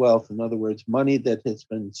redistribution of wealth. In other words, money that has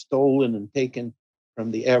been stolen and taken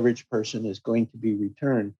from the average person is going to be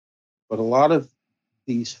returned. But a lot of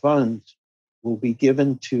these funds will be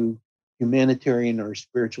given to humanitarian or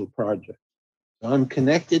spiritual projects. So I'm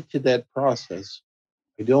connected to that process.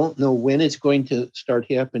 I don't know when it's going to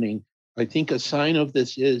start happening. I think a sign of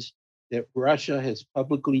this is that Russia has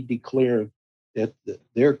publicly declared that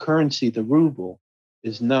their currency, the ruble,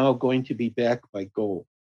 is now going to be backed by gold.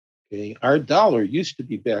 Okay, our dollar used to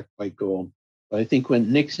be backed by gold, but I think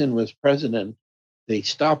when Nixon was president, they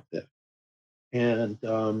stopped that. And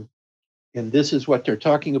this is what they're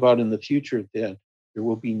talking about in the future, that there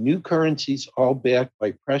will be new currencies all backed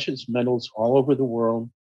by precious metals all over the world,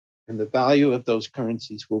 and the value of those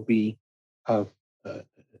currencies will be uh, uh,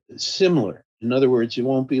 similar. In other words, it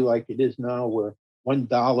won't be like it is now, where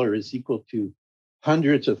 $1 is equal to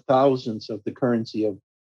hundreds of thousands of the currency of,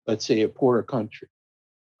 let's say, a poorer country.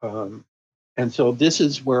 And so this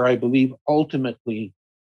is where I believe ultimately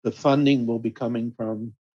the funding will be coming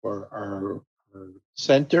from for our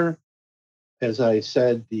center. As I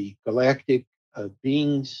said, the galactic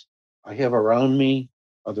beings I have around me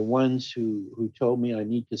are the ones who told me I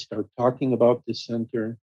need to start talking about this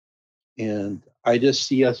center. And I just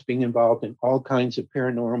see us being involved in all kinds of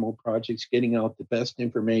paranormal projects, getting out the best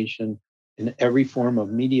information in every form of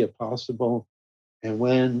media possible. And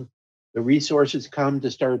when the resources come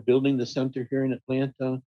to start building the center here in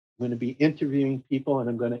Atlanta, I'm going to be interviewing people and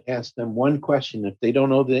I'm going to ask them one question. If they don't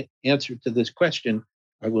know the answer to this question,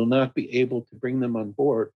 I will not be able to bring them on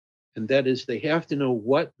board. And that is, they have to know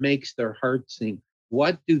what makes their heart sing.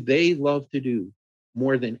 What do they love to do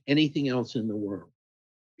more than anything else in the world?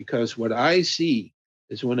 Because what I see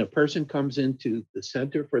is when a person comes into the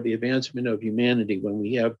Center for the Advancement of Humanity, when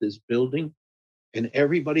we have this building and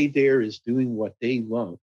everybody there is doing what they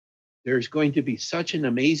love, there's going to be such an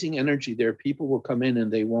amazing energy there. People will come in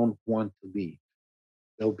and they won't want to leave.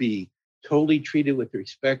 They'll be totally treated with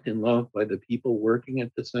respect and love by the people working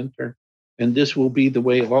at the center. And this will be the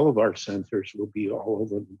way all of our centers will be all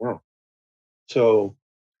over the world. So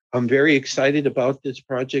I'm very excited about this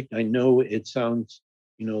project. I know it sounds,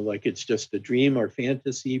 like it's just a dream or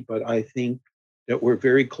fantasy, but I think that we're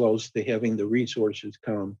very close to having the resources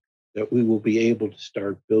come that we will be able to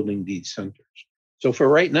start building these centers. So for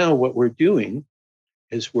right now, what we're doing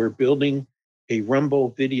is we're building a Rumble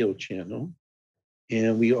video channel,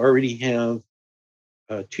 and we already have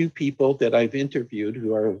two people that I've interviewed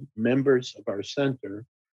who are members of our center,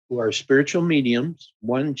 who are spiritual mediums,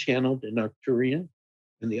 one channeled an Arcturian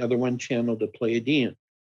and the other one channeled a Pleiadian.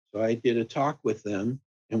 So I did a talk with them,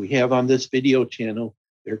 and we have on this video channel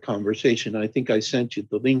their conversation. I think I sent you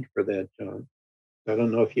the link for that, John. I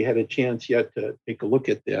don't know if you had a chance yet to take a look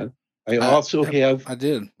at that. I also have.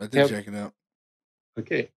 I did check it out.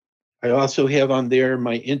 Okay. I also have on there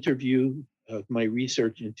my interview of my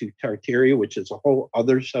research into Tartaria, which is a whole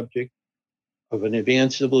other subject of an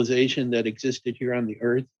advanced civilization that existed here on the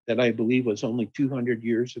earth that I believe was only 200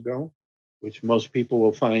 years ago, which most people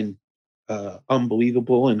will find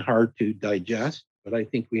unbelievable and hard to digest. But I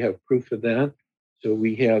think we have proof of that. So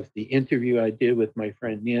we have the interview I did with my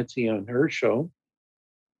friend Nancy on her show,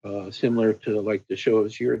 similar to like the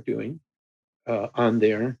shows you're doing on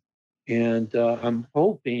there. And I'm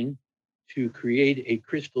hoping to create a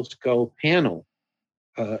Crystal Skull panel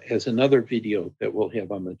as another video that we'll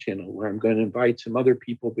have on the channel, where I'm going to invite some other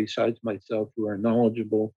people besides myself who are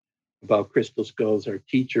knowledgeable about crystal skulls, or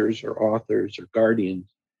teachers or authors or guardians,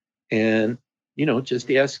 and just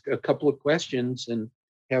ask a couple of questions and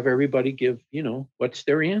have everybody give what's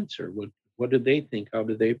their answer, what do they think, how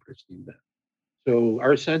do they perceive that. So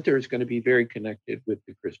our center is going to be very connected with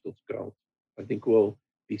the crystal skulls. I think we'll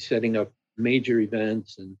be setting up major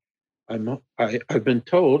events, and I've been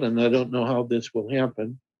told, and I don't know how this will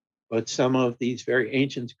happen, but some of these very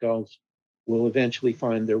ancient skulls will eventually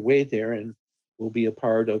find their way there and will be a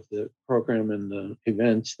part of the program and the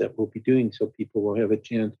events that we'll be doing, so people will have a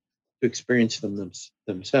chance to experience them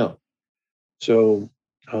themselves. So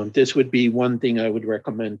this would be one thing I would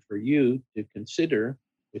recommend for you to consider,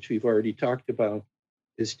 which we've already talked about,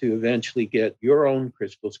 is to eventually get your own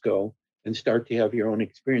crystal skull and start to have your own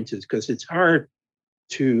experiences, because it's hard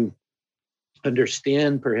to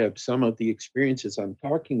understand perhaps some of the experiences I'm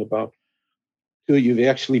talking about till you've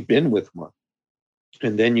actually been with one.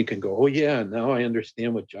 And then you can go, oh yeah, now I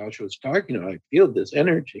understand what Joshua's talking about. I feel this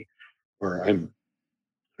energy, or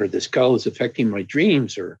the skull is affecting my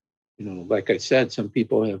dreams, or, like I said, some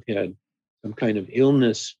people have had some kind of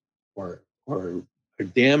illness or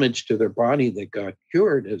damage to their body that got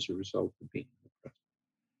cured as a result of being depressed.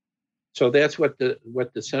 So that's what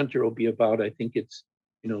the center will be about. I think it's,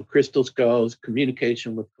 crystal skulls,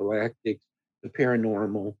 communication with galactics, the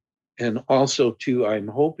paranormal, and also too, I'm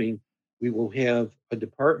hoping we will have a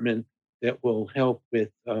department that will help with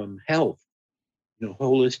health,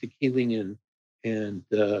 holistic healing and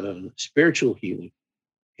spiritual healing.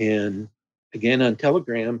 And again, on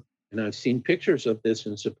Telegram, and I've seen pictures of this,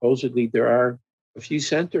 and supposedly there are a few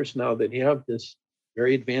centers now that have this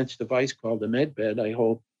very advanced device called a med bed. I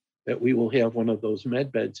hope that we will have one of those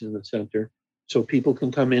med beds in the center so people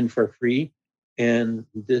can come in for free. And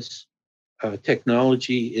this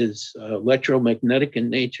technology is electromagnetic in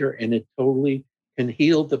nature, and it totally can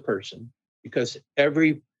heal the person, because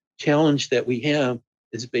every challenge that we have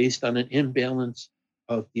is based on an imbalance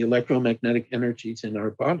of the electromagnetic energies in our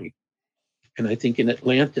body. And I think in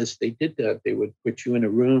Atlantis, they did that. They would put you in a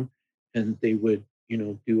room and they would,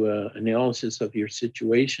 do an analysis of your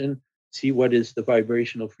situation, see what is the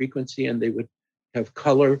vibrational frequency, and they would have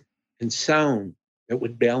color and sound that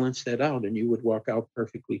would balance that out, and you would walk out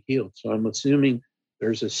perfectly healed. So I'm assuming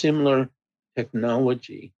there's a similar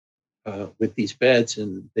technology with these beds,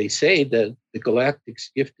 and they say that the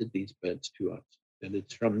Galactics gifted these beds to us, and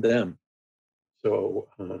it's from them. So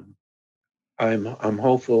I'm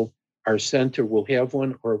hopeful our center will have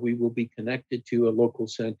one, or we will be connected to a local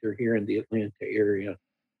center here in the Atlanta area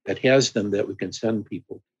that has them that we can send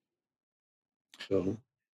people. So,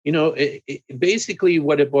 basically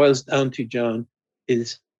what it boils down to, John,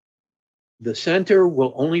 is the center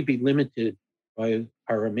will only be limited by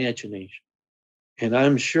our imagination. And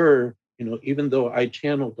I'm sure, even though I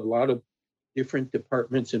channeled a lot of different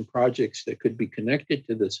departments and projects that could be connected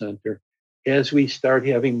to the center, as we start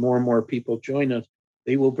having more and more people join us,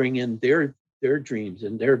 they will bring in their dreams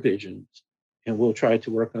and their visions, and we'll try to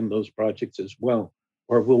work on those projects as well.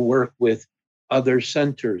 Or we'll work with other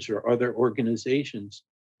centers or other organizations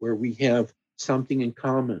where we have something in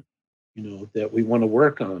common, that we want to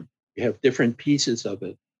work on. We have different pieces of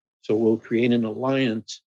it. So we'll create an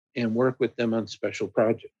alliance and work with them on special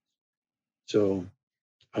projects. So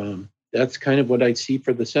that's kind of what I see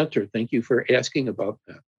for the center. Thank you for asking about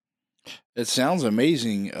that. It sounds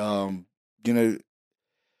amazing.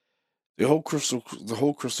 The whole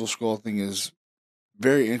crystal skull thing is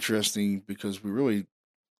very interesting because we really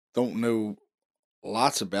don't know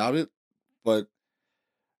lots about it, but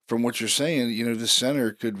from what you're saying, this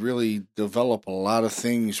center could really develop a lot of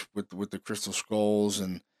things with the crystal skulls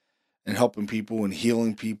and helping people and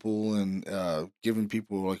healing people and giving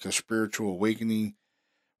people like a spiritual awakening,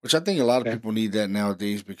 which I think a lot of people need that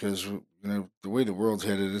nowadays because the way the world's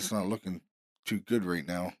headed, it's not looking too good right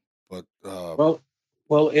now. But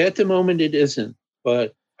well, at the moment it isn't.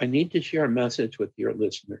 But I need to share a message with your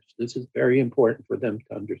listeners. This is very important for them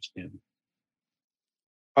to understand.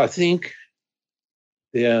 I think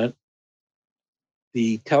that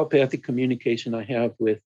the telepathic communication I have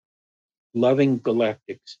with loving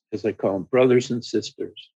galactics, as I call them, brothers and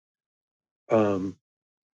sisters, and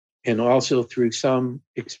also through some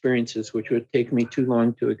experiences, which would take me too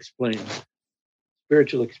long to explain,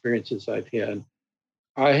 spiritual experiences I've had,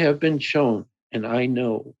 I have been shown, and I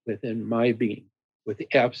know within my being, with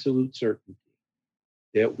absolute certainty,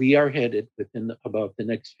 that we are headed within about the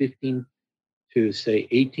next 15 to say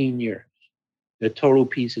 18 years, that total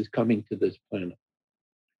peace is coming to this planet.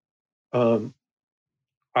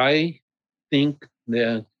 I think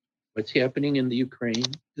that what's happening in the Ukraine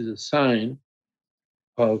is a sign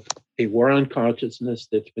of a war on consciousness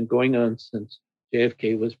that's been going on since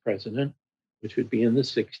JFK was president, which would be in the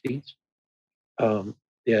 60s.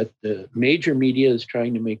 That the major media is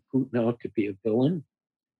trying to make Putin out to be a villain.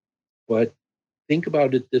 But think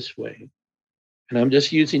about it this way, and I'm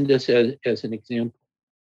just using this as an example.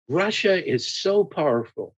 Russia is so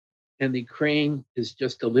powerful, and the Ukraine is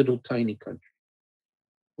just a little tiny country.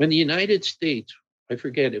 When the United States, I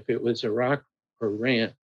forget if it was Iraq or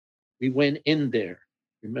Iran, we went in there.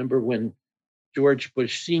 Remember when George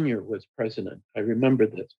Bush Sr. was president? I remember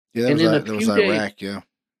this. Yeah, that was Iraq, yeah.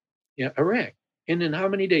 Yeah, Iraq. And in how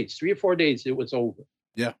many days? 3 or 4 days, it was over.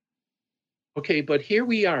 Yeah. Okay, but here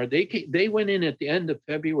we are. They went in at the end of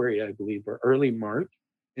February, I believe, or early March,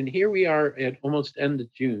 and here we are at almost end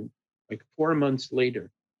of June, like 4 months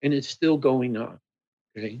later, and it's still going on.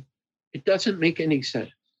 Okay, it doesn't make any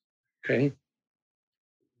sense. Okay,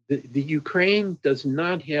 the Ukraine does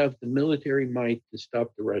not have the military might to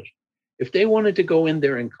stop the Russians. If they wanted to go in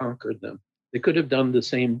there and conquer them, they could have done the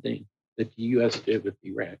same thing that the U.S. did with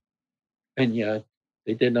Iraq, and yet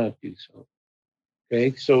they did not do so.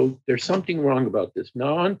 Okay, so there's something wrong about this.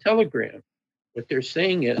 Now on Telegram, what they're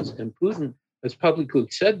saying is, and Putin has publicly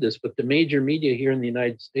said this, but the major media here in the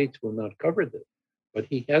United States will not cover this, but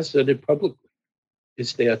he has said it publicly,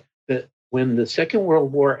 is that when the Second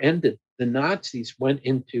World War ended, the Nazis went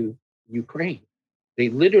into Ukraine. They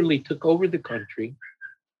literally took over the country,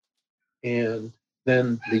 and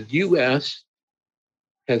then the US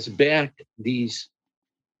has backed these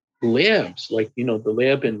labs, like, the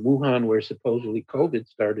lab in Wuhan where supposedly COVID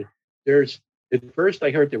started. At first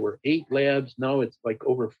I heard there were 8 labs. Now it's like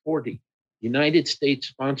over 40. United States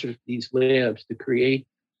sponsors these labs to create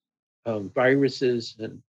viruses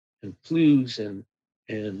and flus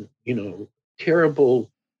and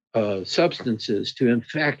terrible substances to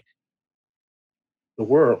infect the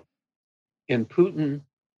world. And Putin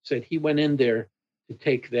said he went in there to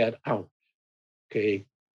take that out. Okay,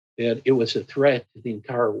 that it was a threat to the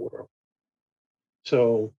entire world.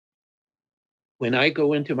 So when I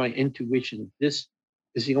go into my intuition, this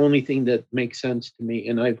is the only thing that makes sense to me.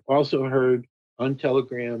 And I've also heard on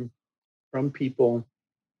Telegram from people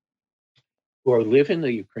who live in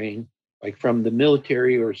the Ukraine, like from the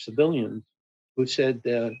military or civilians, who said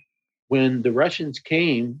that when the Russians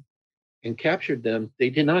came and captured them, they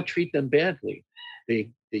did not treat them badly. They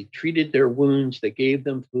treated their wounds, they gave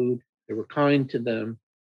them food, they were kind to them.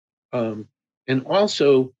 And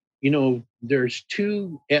also, there's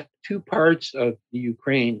two parts of the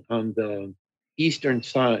Ukraine on the eastern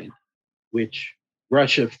side, which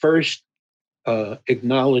Russia first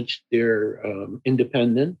acknowledged their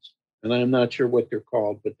independence, and I'm not sure what they're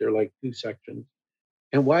called, but they're like 2 sections.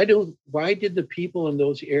 And why did the people in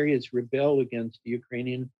those areas rebel against the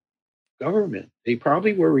Ukrainian government? They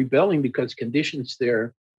probably were rebelling because conditions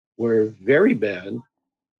there were very bad,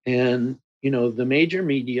 and the major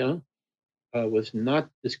media was not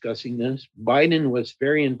discussing this. Biden was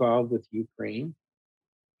very involved with Ukraine.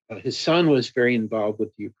 His son was very involved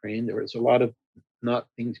with Ukraine. There was a lot of not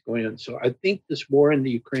things going on. So I think this war in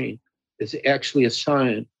the Ukraine is actually a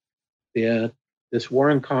sign that this war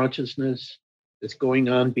in consciousness that's going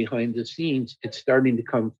on behind the scenes, it's starting to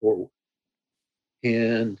come forward.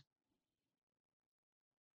 And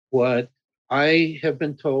what I have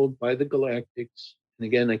been told by the Galactics, and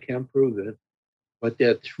again, I can't prove it, but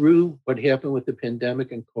that through what happened with the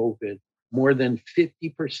pandemic and COVID, more than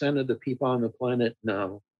 50% of the people on the planet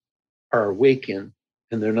now are awakened,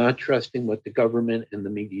 and they're not trusting what the government and the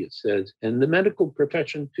media says, and the medical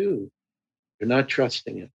profession too. They're not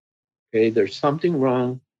trusting it. Okay, there's something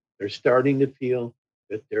wrong. They're starting to feel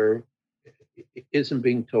that there isn't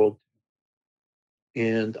being told.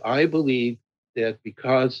 And I believe that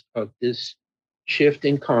because of this shift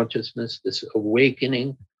in consciousness, this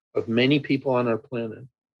awakening of many people on our planet,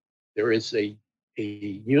 there is a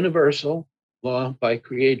universal law by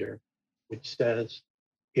Creator which says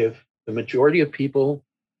if the majority of people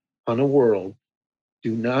on a world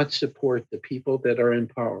do not support the people that are in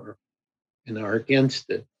power and are against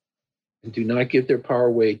it and do not give their power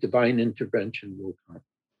away, divine intervention will come.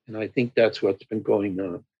 And I think that's what's been going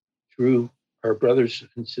on through our brothers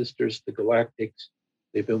and sisters, the Galactics.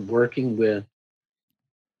 They've been working with,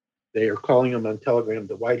 they are calling them on Telegram,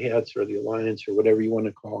 the White Hats or the Alliance or whatever you want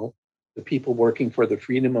to call the people working for the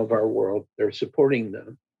freedom of our world. They're supporting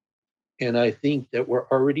them. And I think that we're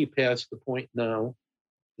already past the point now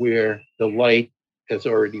where the light has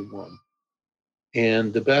already won.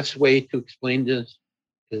 And the best way to explain this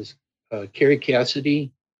is Carrie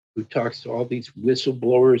Cassidy, who talks to all these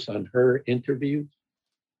whistleblowers on her interviews,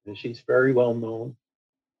 and she's very well known.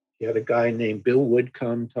 She had a guy named Bill Wood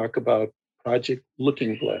come talk about Project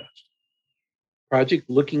Looking Glass. Project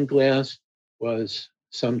Looking Glass was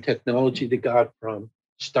some technology they got from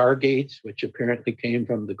Stargates, which apparently came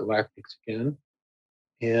from the Galactics again.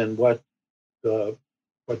 And what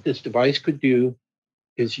this device could do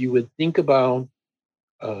is you would think about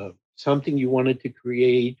something you wanted to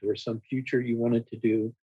create or some future you wanted to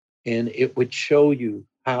do, and it would show you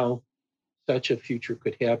how such a future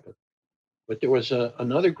could happen. But there was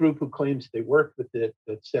another group who claims they worked with it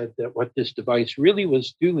that said that what this device really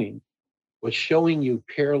was doing was showing you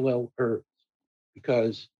parallel Earths,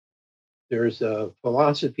 because there's a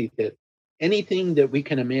philosophy that anything that we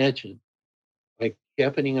can imagine, like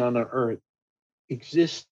happening on our Earth,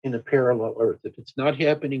 exists in a parallel Earth. If it's not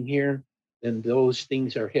happening here, then those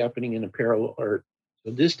things are happening in a parallel Earth.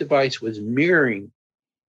 So this device was mirroring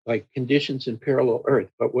like conditions in parallel Earth.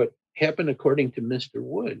 But what happened, according to Mr.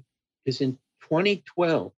 Wood, is in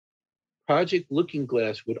 2012, Project Looking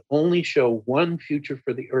Glass would only show one future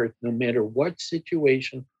for the Earth, no matter what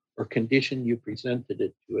situation or condition you presented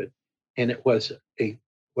it to it. And it was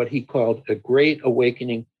what he called a great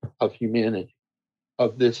awakening of humanity,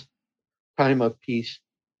 of this time of peace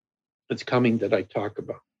that's coming that I talk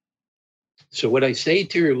about. So what I say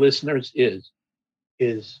to your listeners is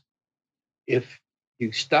if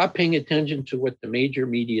you stop paying attention to what the major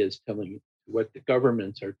media is telling you, what the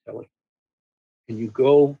governments are telling you, and you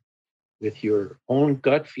go with your own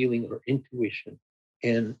gut feeling or intuition,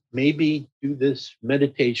 and maybe do this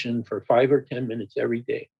meditation for 5 or 10 minutes every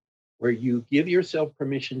day, where you give yourself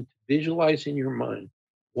permission to visualize in your mind,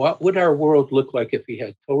 what would our world look like if we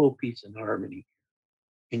had total peace and harmony?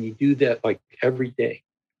 And you do that like every day.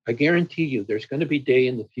 I guarantee you there's going to be a day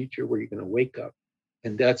in the future where you're going to wake up,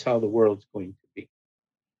 and that's how the world's going to be.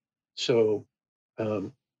 So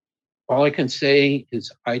all I can say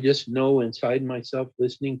is I just know inside myself,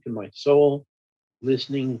 listening to my soul,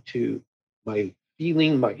 listening to my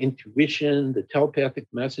feeling, my intuition, the telepathic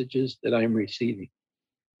messages that I'm receiving.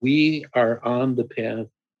 We are on the path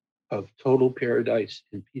of total paradise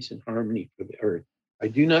and peace and harmony for the earth. I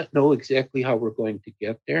do not know exactly how we're going to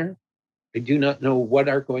get there. I do not know what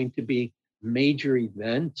are going to be major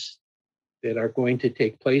events that are going to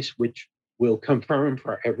take place, which will confirm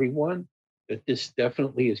for everyone that this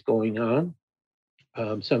definitely is going on.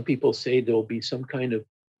 Some people say there'll be some kind of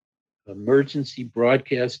emergency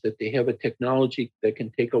broadcast, that they have a technology that can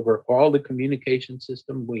take over all the communication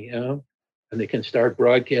system we have, and they can start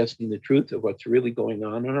broadcasting the truth of what's really going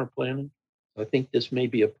on our planet. I think this may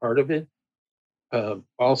be a part of it.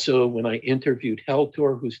 Also, when I interviewed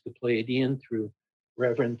Heltor, who's the Pleiadian, through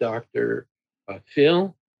Reverend Dr.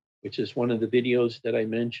 Phil, which is one of the videos that I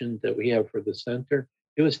mentioned that we have for the center,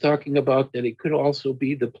 it was talking about that it could also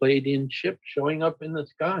be the Pleiadian ship showing up in the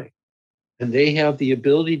sky. And they have the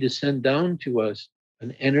ability to send down to us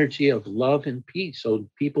an energy of love and peace, so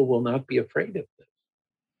people will not be afraid of this.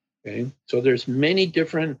 Okay, so there's many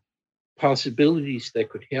different possibilities that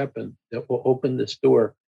could happen that will open this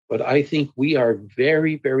door. But I think we are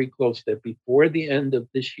very, very close, that before the end of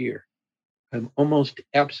this year, I'm almost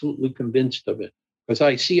absolutely convinced of it, because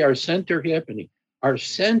I see our center happening. Our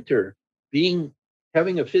center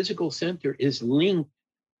having a physical center is linked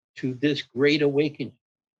to this great awakening.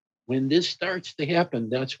 When this starts to happen,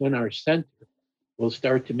 that's when our center will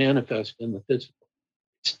start to manifest in the physical.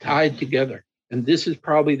 It's tied together. And this is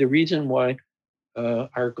probably the reason why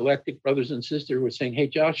our galactic brothers and sisters were saying, hey,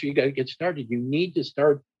 Joshua, you got to get started. You need to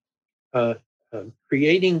start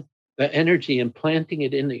creating the energy and planting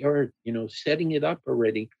it in the earth, setting it up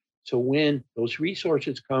already. So when those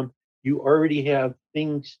resources come, you already have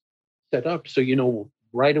things set up. So you know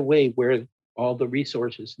right away where all the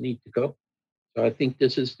resources need to go. So I think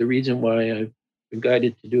this is the reason why I've been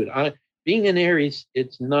guided to do it. Being in Aries,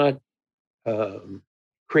 it's not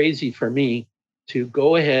crazy for me to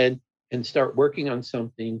go ahead and start working on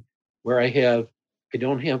something where I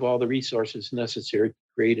don't have all the resources necessary to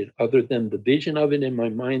create it, other than the vision of it in my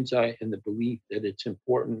mind's eye and the belief that it's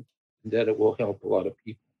important and that it will help a lot of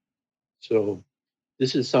people. So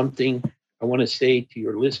this is something I want to say to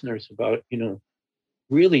your listeners about,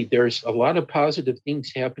 really there's a lot of positive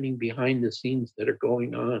things happening behind the scenes that are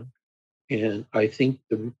going on. And I think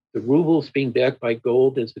the rubles being backed by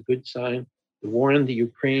gold is a good sign. The war in the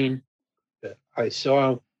Ukraine, I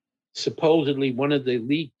saw supposedly one of the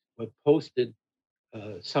elites posted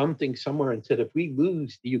something somewhere and said, if we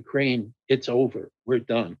lose the Ukraine, it's over. We're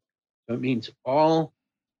done. So it means all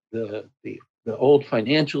the old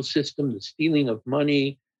financial system, the stealing of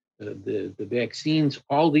money, the vaccines,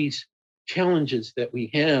 all these challenges that we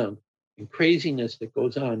have and craziness that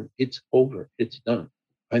goes on, it's over. It's done.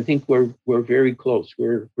 I think we're very close.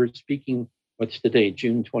 We're speaking, what's today,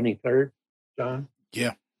 June 23rd, John?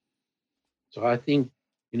 Yeah. So I think,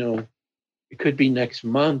 it could be next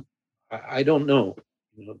month. I don't know.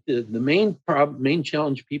 The main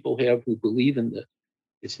challenge people have who believe in this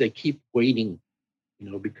is they keep waiting,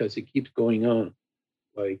 because it keeps going on.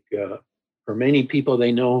 Like for many people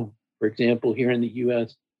they know, for example, here in the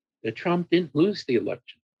U.S., that Trump didn't lose the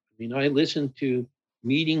election. I mean, I listened to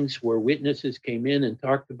meetings where witnesses came in and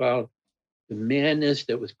talked about the madness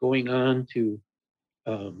that was going on to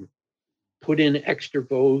put in extra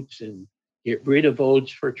votes and get rid of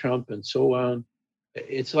votes for Trump and so on.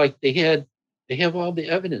 It's like they have all the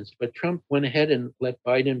evidence, but Trump went ahead and let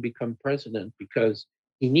Biden become president because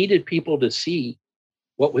he needed people to see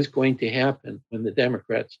what was going to happen when the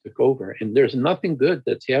Democrats took over. And there's nothing good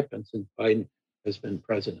that's happened since Biden has been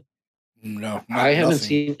president. No, I haven't nothing.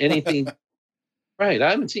 seen anything. Right.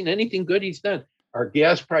 I haven't seen anything good he's done. Our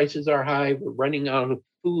gas prices are high. We're running out of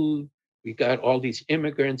food. We got all these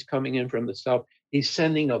immigrants coming in from the South. He's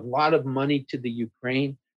sending a lot of money to the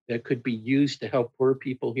Ukraine that could be used to help poor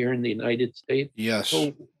people here in the United States. Yes.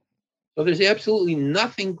 So there's absolutely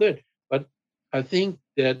nothing good. But I think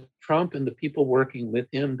that Trump and the people working with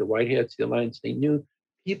him, the White Hats, the Alliance, they knew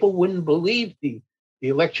people wouldn't believe the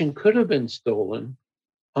election could have been stolen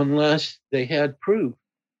unless they had proof,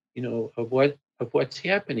 of what's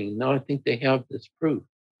happening. Now I think they have this proof.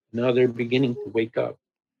 Now they're beginning to wake up.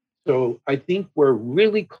 So I think we're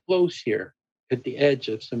really close here at the edge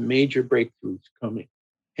of some major breakthroughs coming.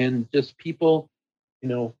 And just people,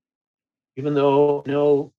 even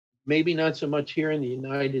though maybe not so much here in the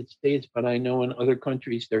United States, but I know in other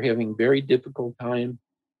countries they're having very difficult time,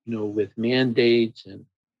 with mandates and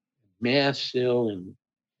mass still and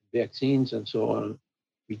vaccines and so on.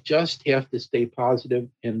 We just have to stay positive.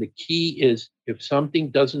 And the key is if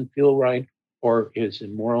something doesn't feel right or is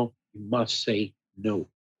immoral, you must say no.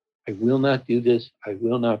 I will not do this. I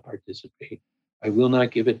will not participate. I will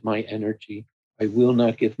not give it my energy. I will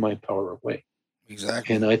not give my power away.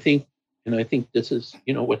 Exactly. And I think this is,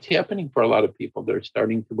 what's happening for a lot of people. They're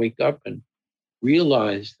starting to wake up and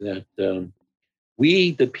realize that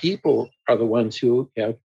we, the people, are the ones who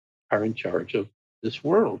are in charge of this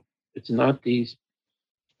world. It's not these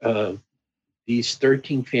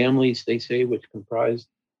 13 families, they say, which comprise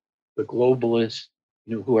the globalists,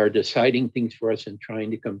 who are deciding things for us and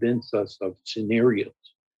trying to convince us of scenarios,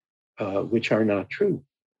 which are not true.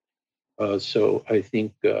 So I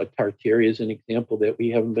think Tartaria is an example that we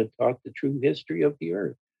haven't been taught the true history of the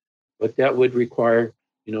earth. But that would require,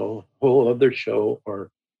 a whole other show,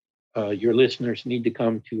 or your listeners need to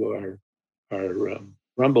come to our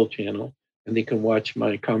Rumble channel, and they can watch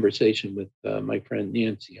my conversation with my friend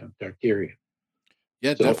Nancy on Tartaria.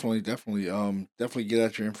 Yeah, So, definitely. Definitely get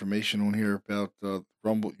out your information on here about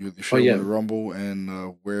Rumble, the show with Rumble,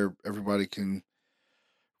 and where everybody can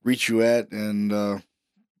reach you at, and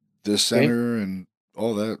the center and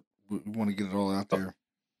all that. We want to get it all out there.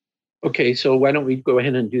 Okay, so why don't we go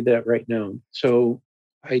ahead and do that right now? So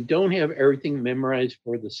I don't have everything memorized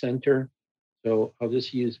for the center, so I'll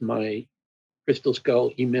just use my Crystal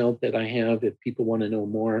Skull email that I have if people want to know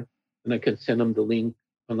more, and I can send them the link.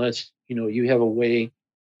 Unless you have a way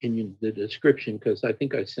in the description, because I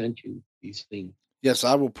think I sent you these things. Yes,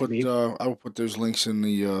 I will put those links in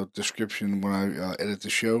the description when I edit the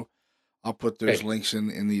show. I'll put those links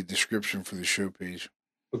in the description for the show page.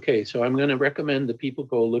 Okay, so I'm going to recommend that people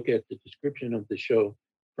go look at the description of the show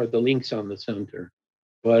for the links on the center.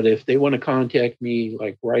 But if they want to contact me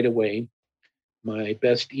like right away, my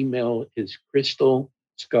best email is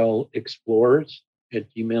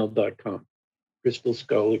crystalskullexplorers@gmail.com. Crystal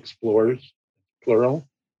Skull Explorers, plural,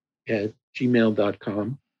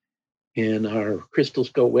 @gmail.com. And our Crystal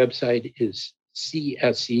Skull website is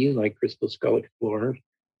CSE, like Crystal Skull Explorers,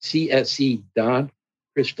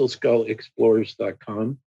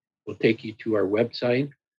 CSE.crystalskullexplorers.com. Will take you to our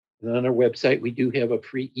website. And on our website, we do have a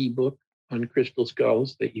free ebook on crystal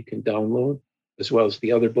skulls that you can download, as well as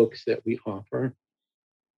the other books that we offer.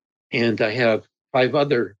 And I have 5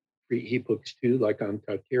 other free ebooks too, like on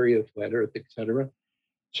Tartaria, Flat Earth, etc.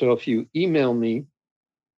 So if you email me,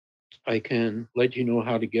 I can let you know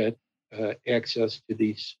how to get access to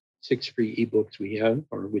these 6 free ebooks we have,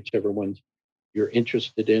 or whichever ones you're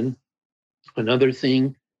interested in. Another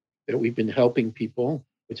thing that we've been helping people,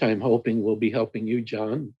 which I'm hoping will be helping you,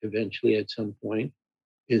 John, eventually at some point,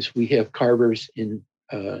 is we have carvers in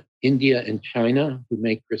India and China who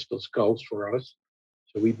make crystal skulls for us.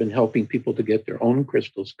 So we've been helping people to get their own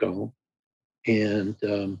crystal skull. And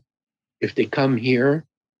if they come here,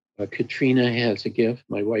 Katrina has a gift,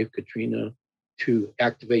 my wife Katrina, to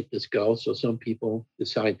activate the skull. So some people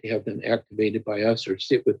decide to have them activated by us or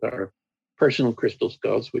sit with our personal crystal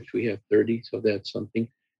skulls, which we have 30. So that's something.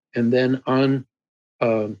 And then on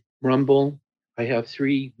Rumble, I have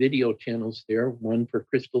 3 video channels there, one for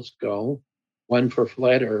Crystal Skull, one for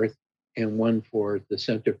Flat Earth, and one for the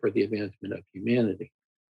Center for the Advancement of Humanity.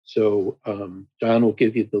 So John will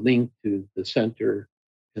give you the link to the center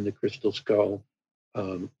and the Crystal Skull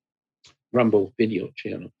Rumble video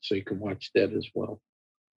channel, so you can watch that as well.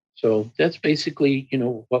 So that's basically,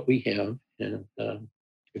 what we have. And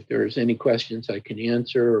if there's any questions I can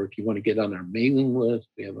answer, or if you want to get on our mailing list,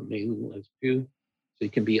 we have a mailing list too. So you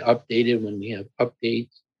can be updated when we have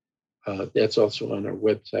updates. That's also on our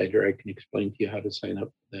website, or I can explain to you how to sign up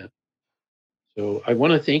for that. So I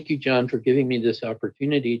want to thank you, John, for giving me this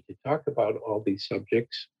opportunity to talk about all these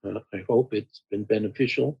subjects. I hope it's been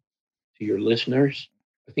beneficial to your listeners.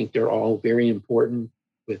 I think they're all very important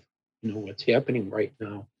with what's happening right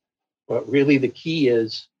now. But really, the key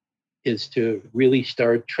is to really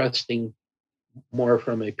start trusting more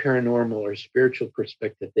from a paranormal or spiritual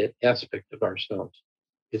perspective that aspect of ourselves.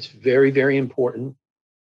 It's very, very important.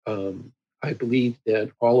 I believe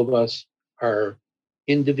that all of us are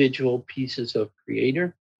individual pieces of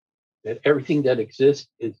creator, that everything that exists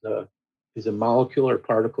is a molecule or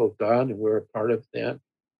particle of God, and we're a part of that.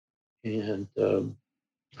 And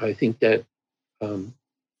I think that um,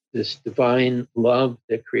 this divine love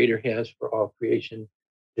that Creator has for all creation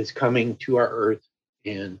is coming to our earth,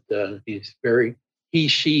 and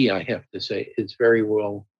she, I have to say, is very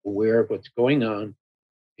well aware of what's going on.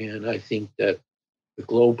 And I think that the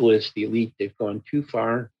globalists, the elite, they've gone too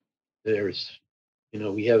far. There's,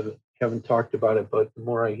 we haven't talked about it, but the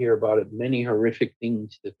more I hear about it, many horrific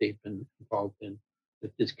things that they've been involved in,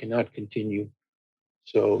 that this cannot continue.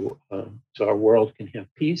 So our world can have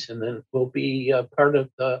peace, and then we'll be part of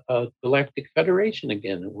the Galactic Federation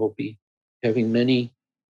again, and we'll be having many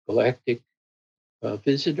galactic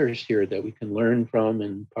visitors here that we can learn from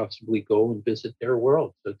and possibly go and visit their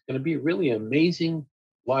world. So it's going to be really amazing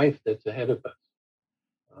life that's ahead of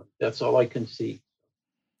us. That's all I can see.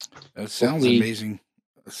 That sounds Hopefully, amazing.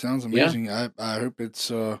 It sounds yeah, amazing. I hope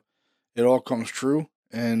it all comes true,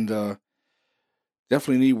 and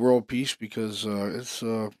definitely need world peace because it's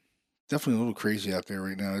definitely a little crazy out there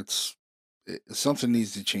right now. Something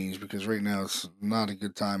needs to change because right now it's not a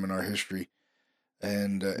good time in our history,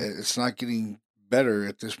 and it's not getting better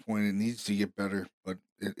at this point. It needs to get better, but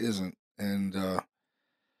it isn't, and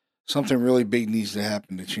something really big needs to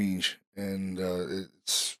happen to change, and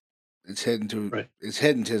it's heading to right. it's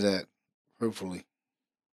heading to that. Hopefully,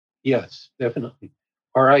 Yes, definitely.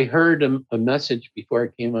 Or I heard a message before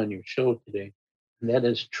I came on your show today, and that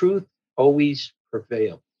is truth always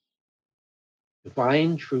prevails.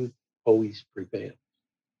 Divine truth always prevails.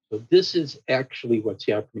 So this is actually what's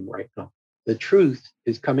happening right now. The truth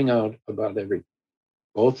is coming out about everything,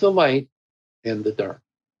 both the light and the dark.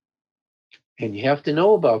 And you have to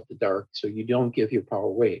know about the dark so you don't give your power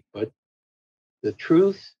away. But the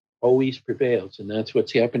truth always prevails, and that's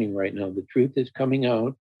what's happening right now. The truth is coming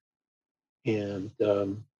out, and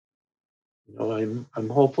I'm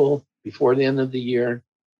hopeful before the end of the year,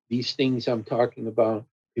 these things I'm talking about,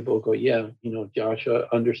 people will go, yeah, Joshua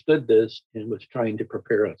understood this and was trying to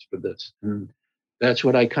prepare us for this. And that's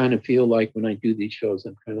what I kind of feel like when I do these shows.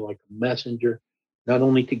 I'm kind of like a messenger, not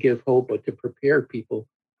only to give hope, but to prepare people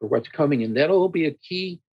for what's coming. And that'll be a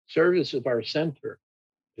key service of our center,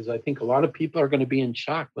 because I think a lot of people are going to be in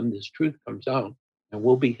shock when this truth comes out, and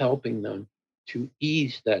we'll be helping them to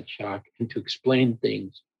ease that shock and to explain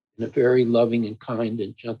things in a very loving and kind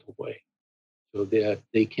and gentle way so that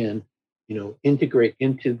they can, integrate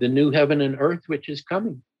into the new heaven and earth, which is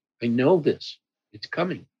coming. I know this, it's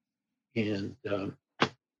coming. And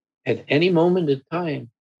at any moment in time,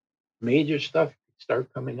 major stuff could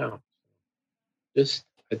start coming out. Just,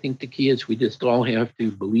 I think the key is we just all have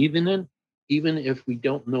to believe in it, even if we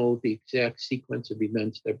don't know the exact sequence of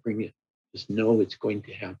events that bring it. Just know it's going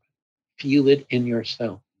to happen. Feel it in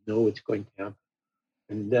yourself. Know it's going to happen.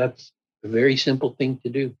 And that's a very simple thing to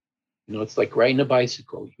do. It's like riding a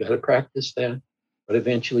bicycle. You got to practice that, but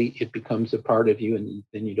eventually it becomes a part of you, and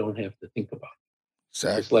then you don't have to think about it. It's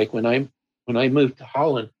just exactly. like when I moved to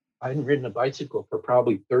Holland, I hadn't ridden a bicycle for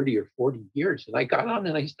probably 30 or 40 years, and I got on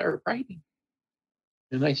and I started riding,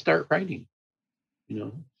 and I start writing.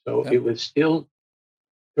 So Yep. it was still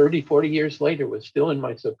 30, 40 years later, was still in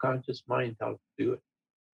my subconscious mind how to do it.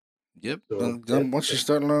 Yep. So Then once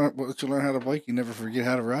you learn how to bike, you never forget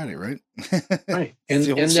how to ride it, right? right. It's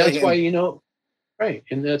the And old that's why, saying. right.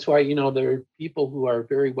 And that's why, there are people who are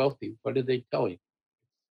very wealthy. What do they tell you?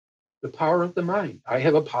 The power of the mind. I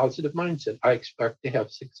have a positive mindset. I expect to have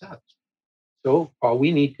success. So all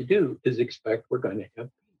we need to do is expect we're going to have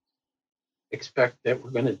peace. Expect that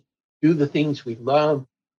we're going to do the things we love,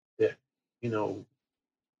 that,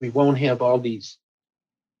 we won't have all this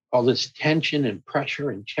tension and pressure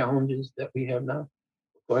and challenges that we have now.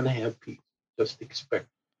 We're going to have peace. Just expect.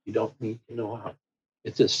 You don't need to know how.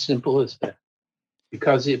 It's as simple as that.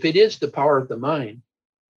 Because if it is the power of the mind,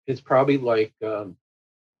 it's probably like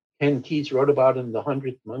Ken Keyes wrote about in The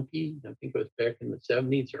 100th Monkey. I think it was back in the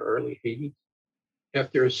 70s or early 80s.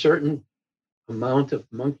 After a certain amount of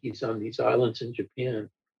monkeys on these islands in Japan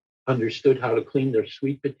understood how to clean their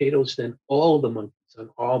sweet potatoes, then all the monkeys on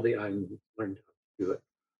all the islands learned how to do it.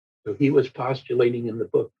 So he was postulating in the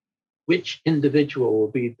book which individual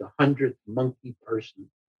will be the 100th monkey person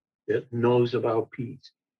that knows about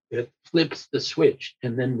peace, that flips the switch,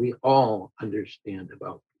 and then we all understand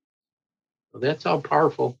about peace. So that's how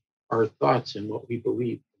powerful our thoughts and what we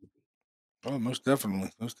believe. Oh, most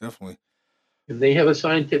definitely. Most definitely. And they have a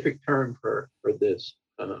scientific term for this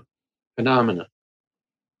phenomena.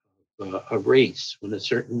 A race, when a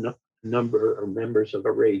certain number or members of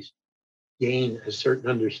a race gain a certain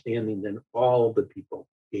understanding, then all the people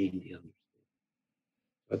gain the understanding.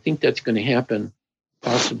 I think that's going to happen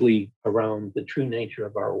possibly around the true nature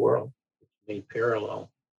of our world, which may parallel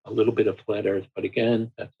a little bit of flat Earth. But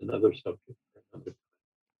again, that's another subject for another.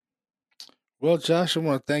 Well, Josh, I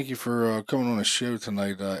want to thank you for coming on the show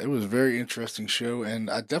tonight. It was a very interesting show, and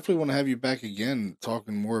I definitely want to have you back again,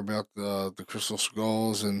 talking more about the crystal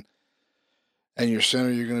skulls and your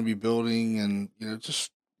center you're going to be building, and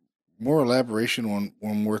just more elaboration on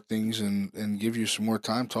more things, and give you some more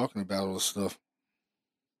time talking about all this stuff.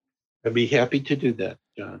 I'd be happy to do that,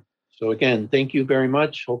 John. So again, thank you very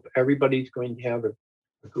much. Hope everybody's going to have a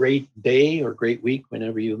great day or great week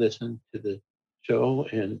whenever you listen to the show.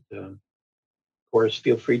 And of course,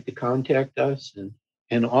 feel free to contact us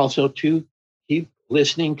and also to keep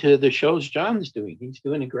listening to the shows John's doing. He's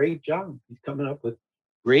doing a great job. He's coming up with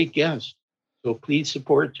great guests. So please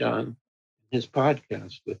support John and his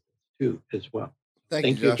podcast with us too as well. Thank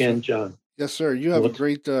you, Thank you Joshua. again, John. Yes, sir. You have a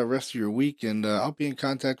great rest of your week, and I'll be in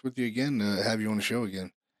contact with you again to have you on the show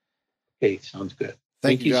again. Okay, sounds good.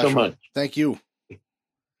 Thank you, so Joshua. much. Thank you.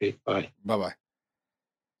 Okay, bye. Bye-bye.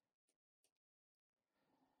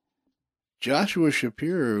 Joshua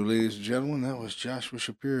Shapiro, ladies and gentlemen. That was Joshua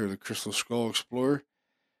Shapiro, the Crystal Skull Explorer.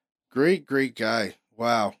 Great, great guy.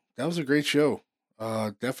 Wow. That was a great show.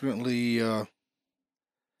 Definitely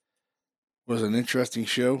was an interesting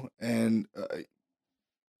show, and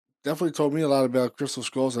definitely told me a lot about crystal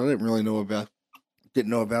skulls I didn't really know about.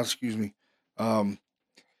 Excuse me. And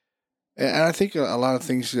I think a lot of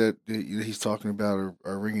things that he's talking about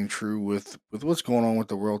are ringing true with what's going on with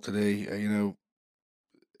the world today.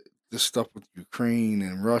 This stuff with Ukraine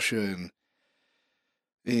and Russia and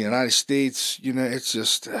the United States. It's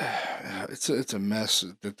just it's a mess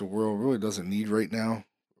that the world really doesn't need right now.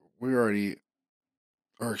 We already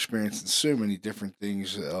are experiencing so many different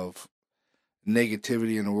things of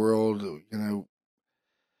negativity in the world.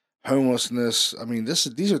 Homelessness. I mean,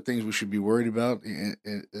 these are things we should be worried about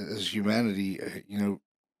as humanity.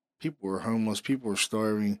 People are homeless. People are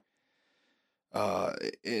starving.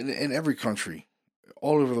 In every country,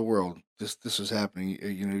 all over the world, this is happening.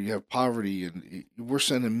 You have poverty, and we're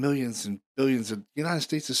sending millions and billions. The United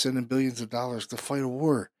States is sending billions of dollars to fight a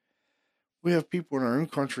war. We have people in our own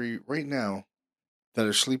country right now that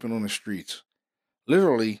are sleeping on the streets,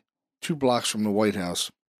 literally 2 blocks from the White House,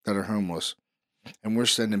 that are homeless, and we're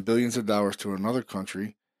sending billions of dollars to another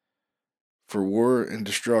country for war and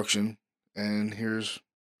destruction. And here's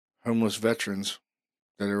homeless veterans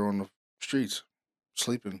that are on the streets,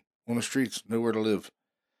 sleeping on the streets, nowhere to live.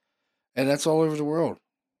 And that's all over the world.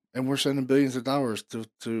 And we're sending billions of dollars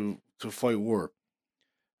to fight war.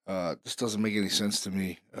 This doesn't make any sense to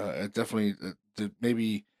me. It definitely,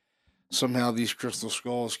 maybe somehow these crystal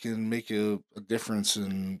skulls can make a difference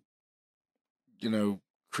and,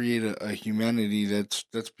 create a humanity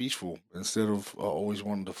that's peaceful instead of always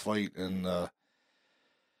wanting to fight and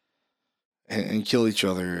kill each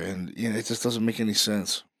other. And, it just doesn't make any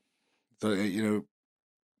sense.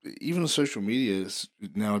 Even the social media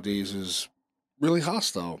nowadays is really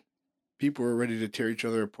hostile. People are ready to tear each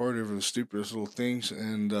other apart over the stupidest little things,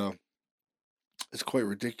 and it's quite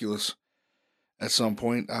ridiculous. At some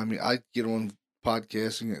point, I mean, I get on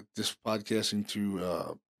podcasting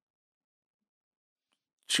to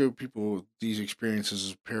show people these experiences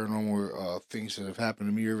of paranormal things that have happened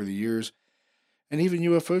to me over the years, and even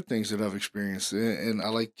UFO things that I've experienced. And I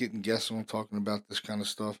like getting guests on talking about this kind of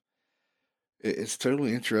stuff. It's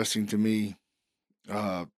totally interesting to me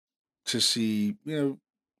uh, to see,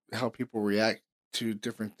 how people react to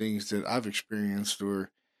different things that I've experienced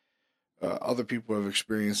or other people have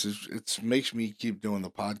experienced. It makes me keep doing the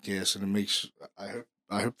podcast, and it makes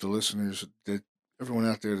I hope the listeners, that everyone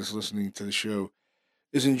out there that's listening to the show,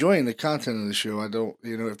 is enjoying the content of the show. I don't,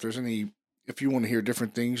 if you want to hear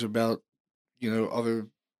different things about, other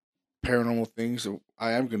paranormal things,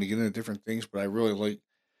 I am going to get into different things, but I really like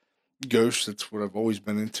ghosts. That's what I've always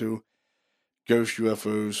been into, ghost,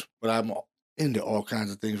 UFOs, but I'm into all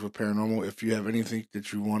kinds of things with paranormal. If you have anything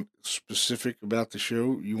that you want specific about the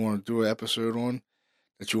show, you want to do an episode on,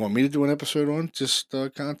 that you want me to do an episode on, just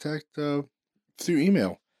contact through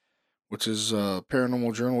email, which is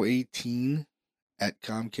paranormaljournal18 at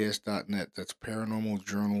Comcast.net. That's Paranormal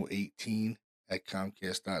Journal 18 at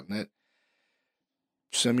Comcast.net.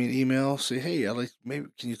 Send me an email. Say, hey, maybe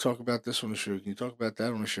can you talk about this on the show? Can you talk about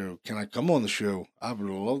that on the show? Can I come on the show? I would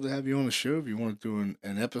love to have you on the show. If you want to do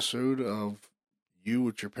an episode of you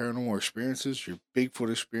with your paranormal experiences, your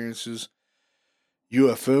Bigfoot experiences,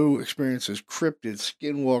 UFO experiences, cryptids,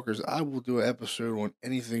 skinwalkers, I will do an episode on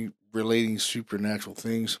anything relating supernatural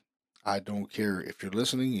things. I don't care. If you're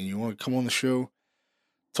listening and you want to come on the show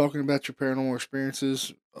talking about your paranormal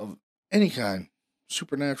experiences of any kind,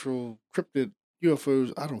 supernatural, cryptid,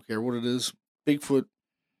 UFOs, I don't care what it is, Bigfoot,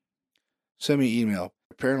 send me an email,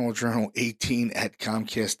 paranormaljournal18 at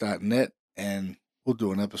Comcast.net, and we'll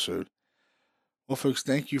do an episode. Well, folks,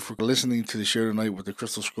 thank you for listening to the show tonight with the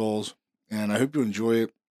Crystal Skulls, and I hope you enjoy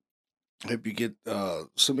it. I hope you get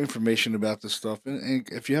some information about this stuff, and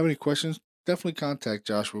if you have any questions, definitely contact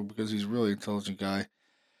Joshua, because he's a really intelligent guy,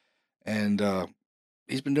 and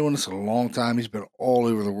he's been doing this a long time. He's been all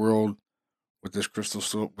over the world with the crystal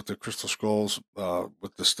skulls,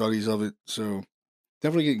 with the studies of it. So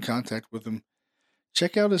definitely get in contact with him.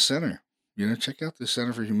 Check out his center. Check out the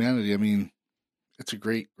Center for Humanity. I mean, it's a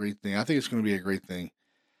great thing. I think it's going to be a great thing,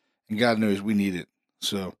 and God knows we need it.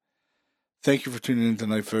 So thank you for tuning in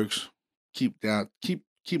tonight, folks. Keep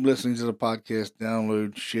listening to the podcast.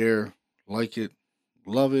 Download, share, like it,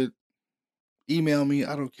 love it. Email me.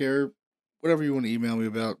 I don't care. Whatever you want to email me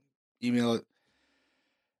about, email it.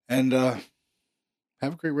 And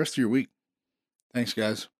have a great rest of your week. Thanks,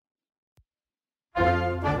 guys.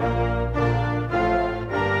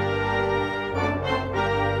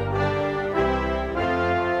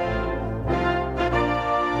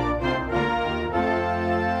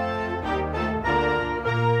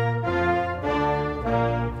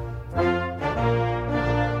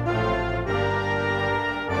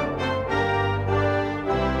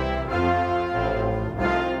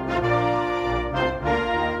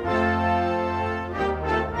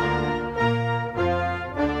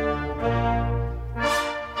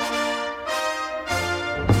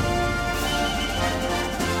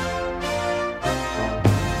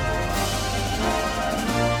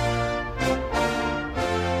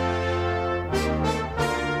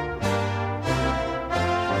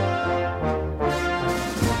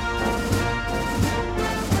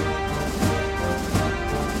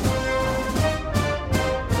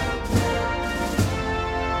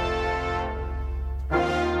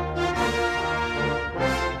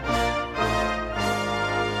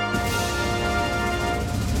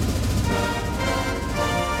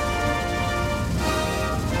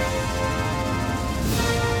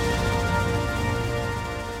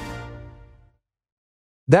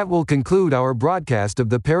 That will conclude our broadcast of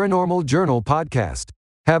the Paranormal Journal podcast.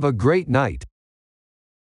 Have a great night.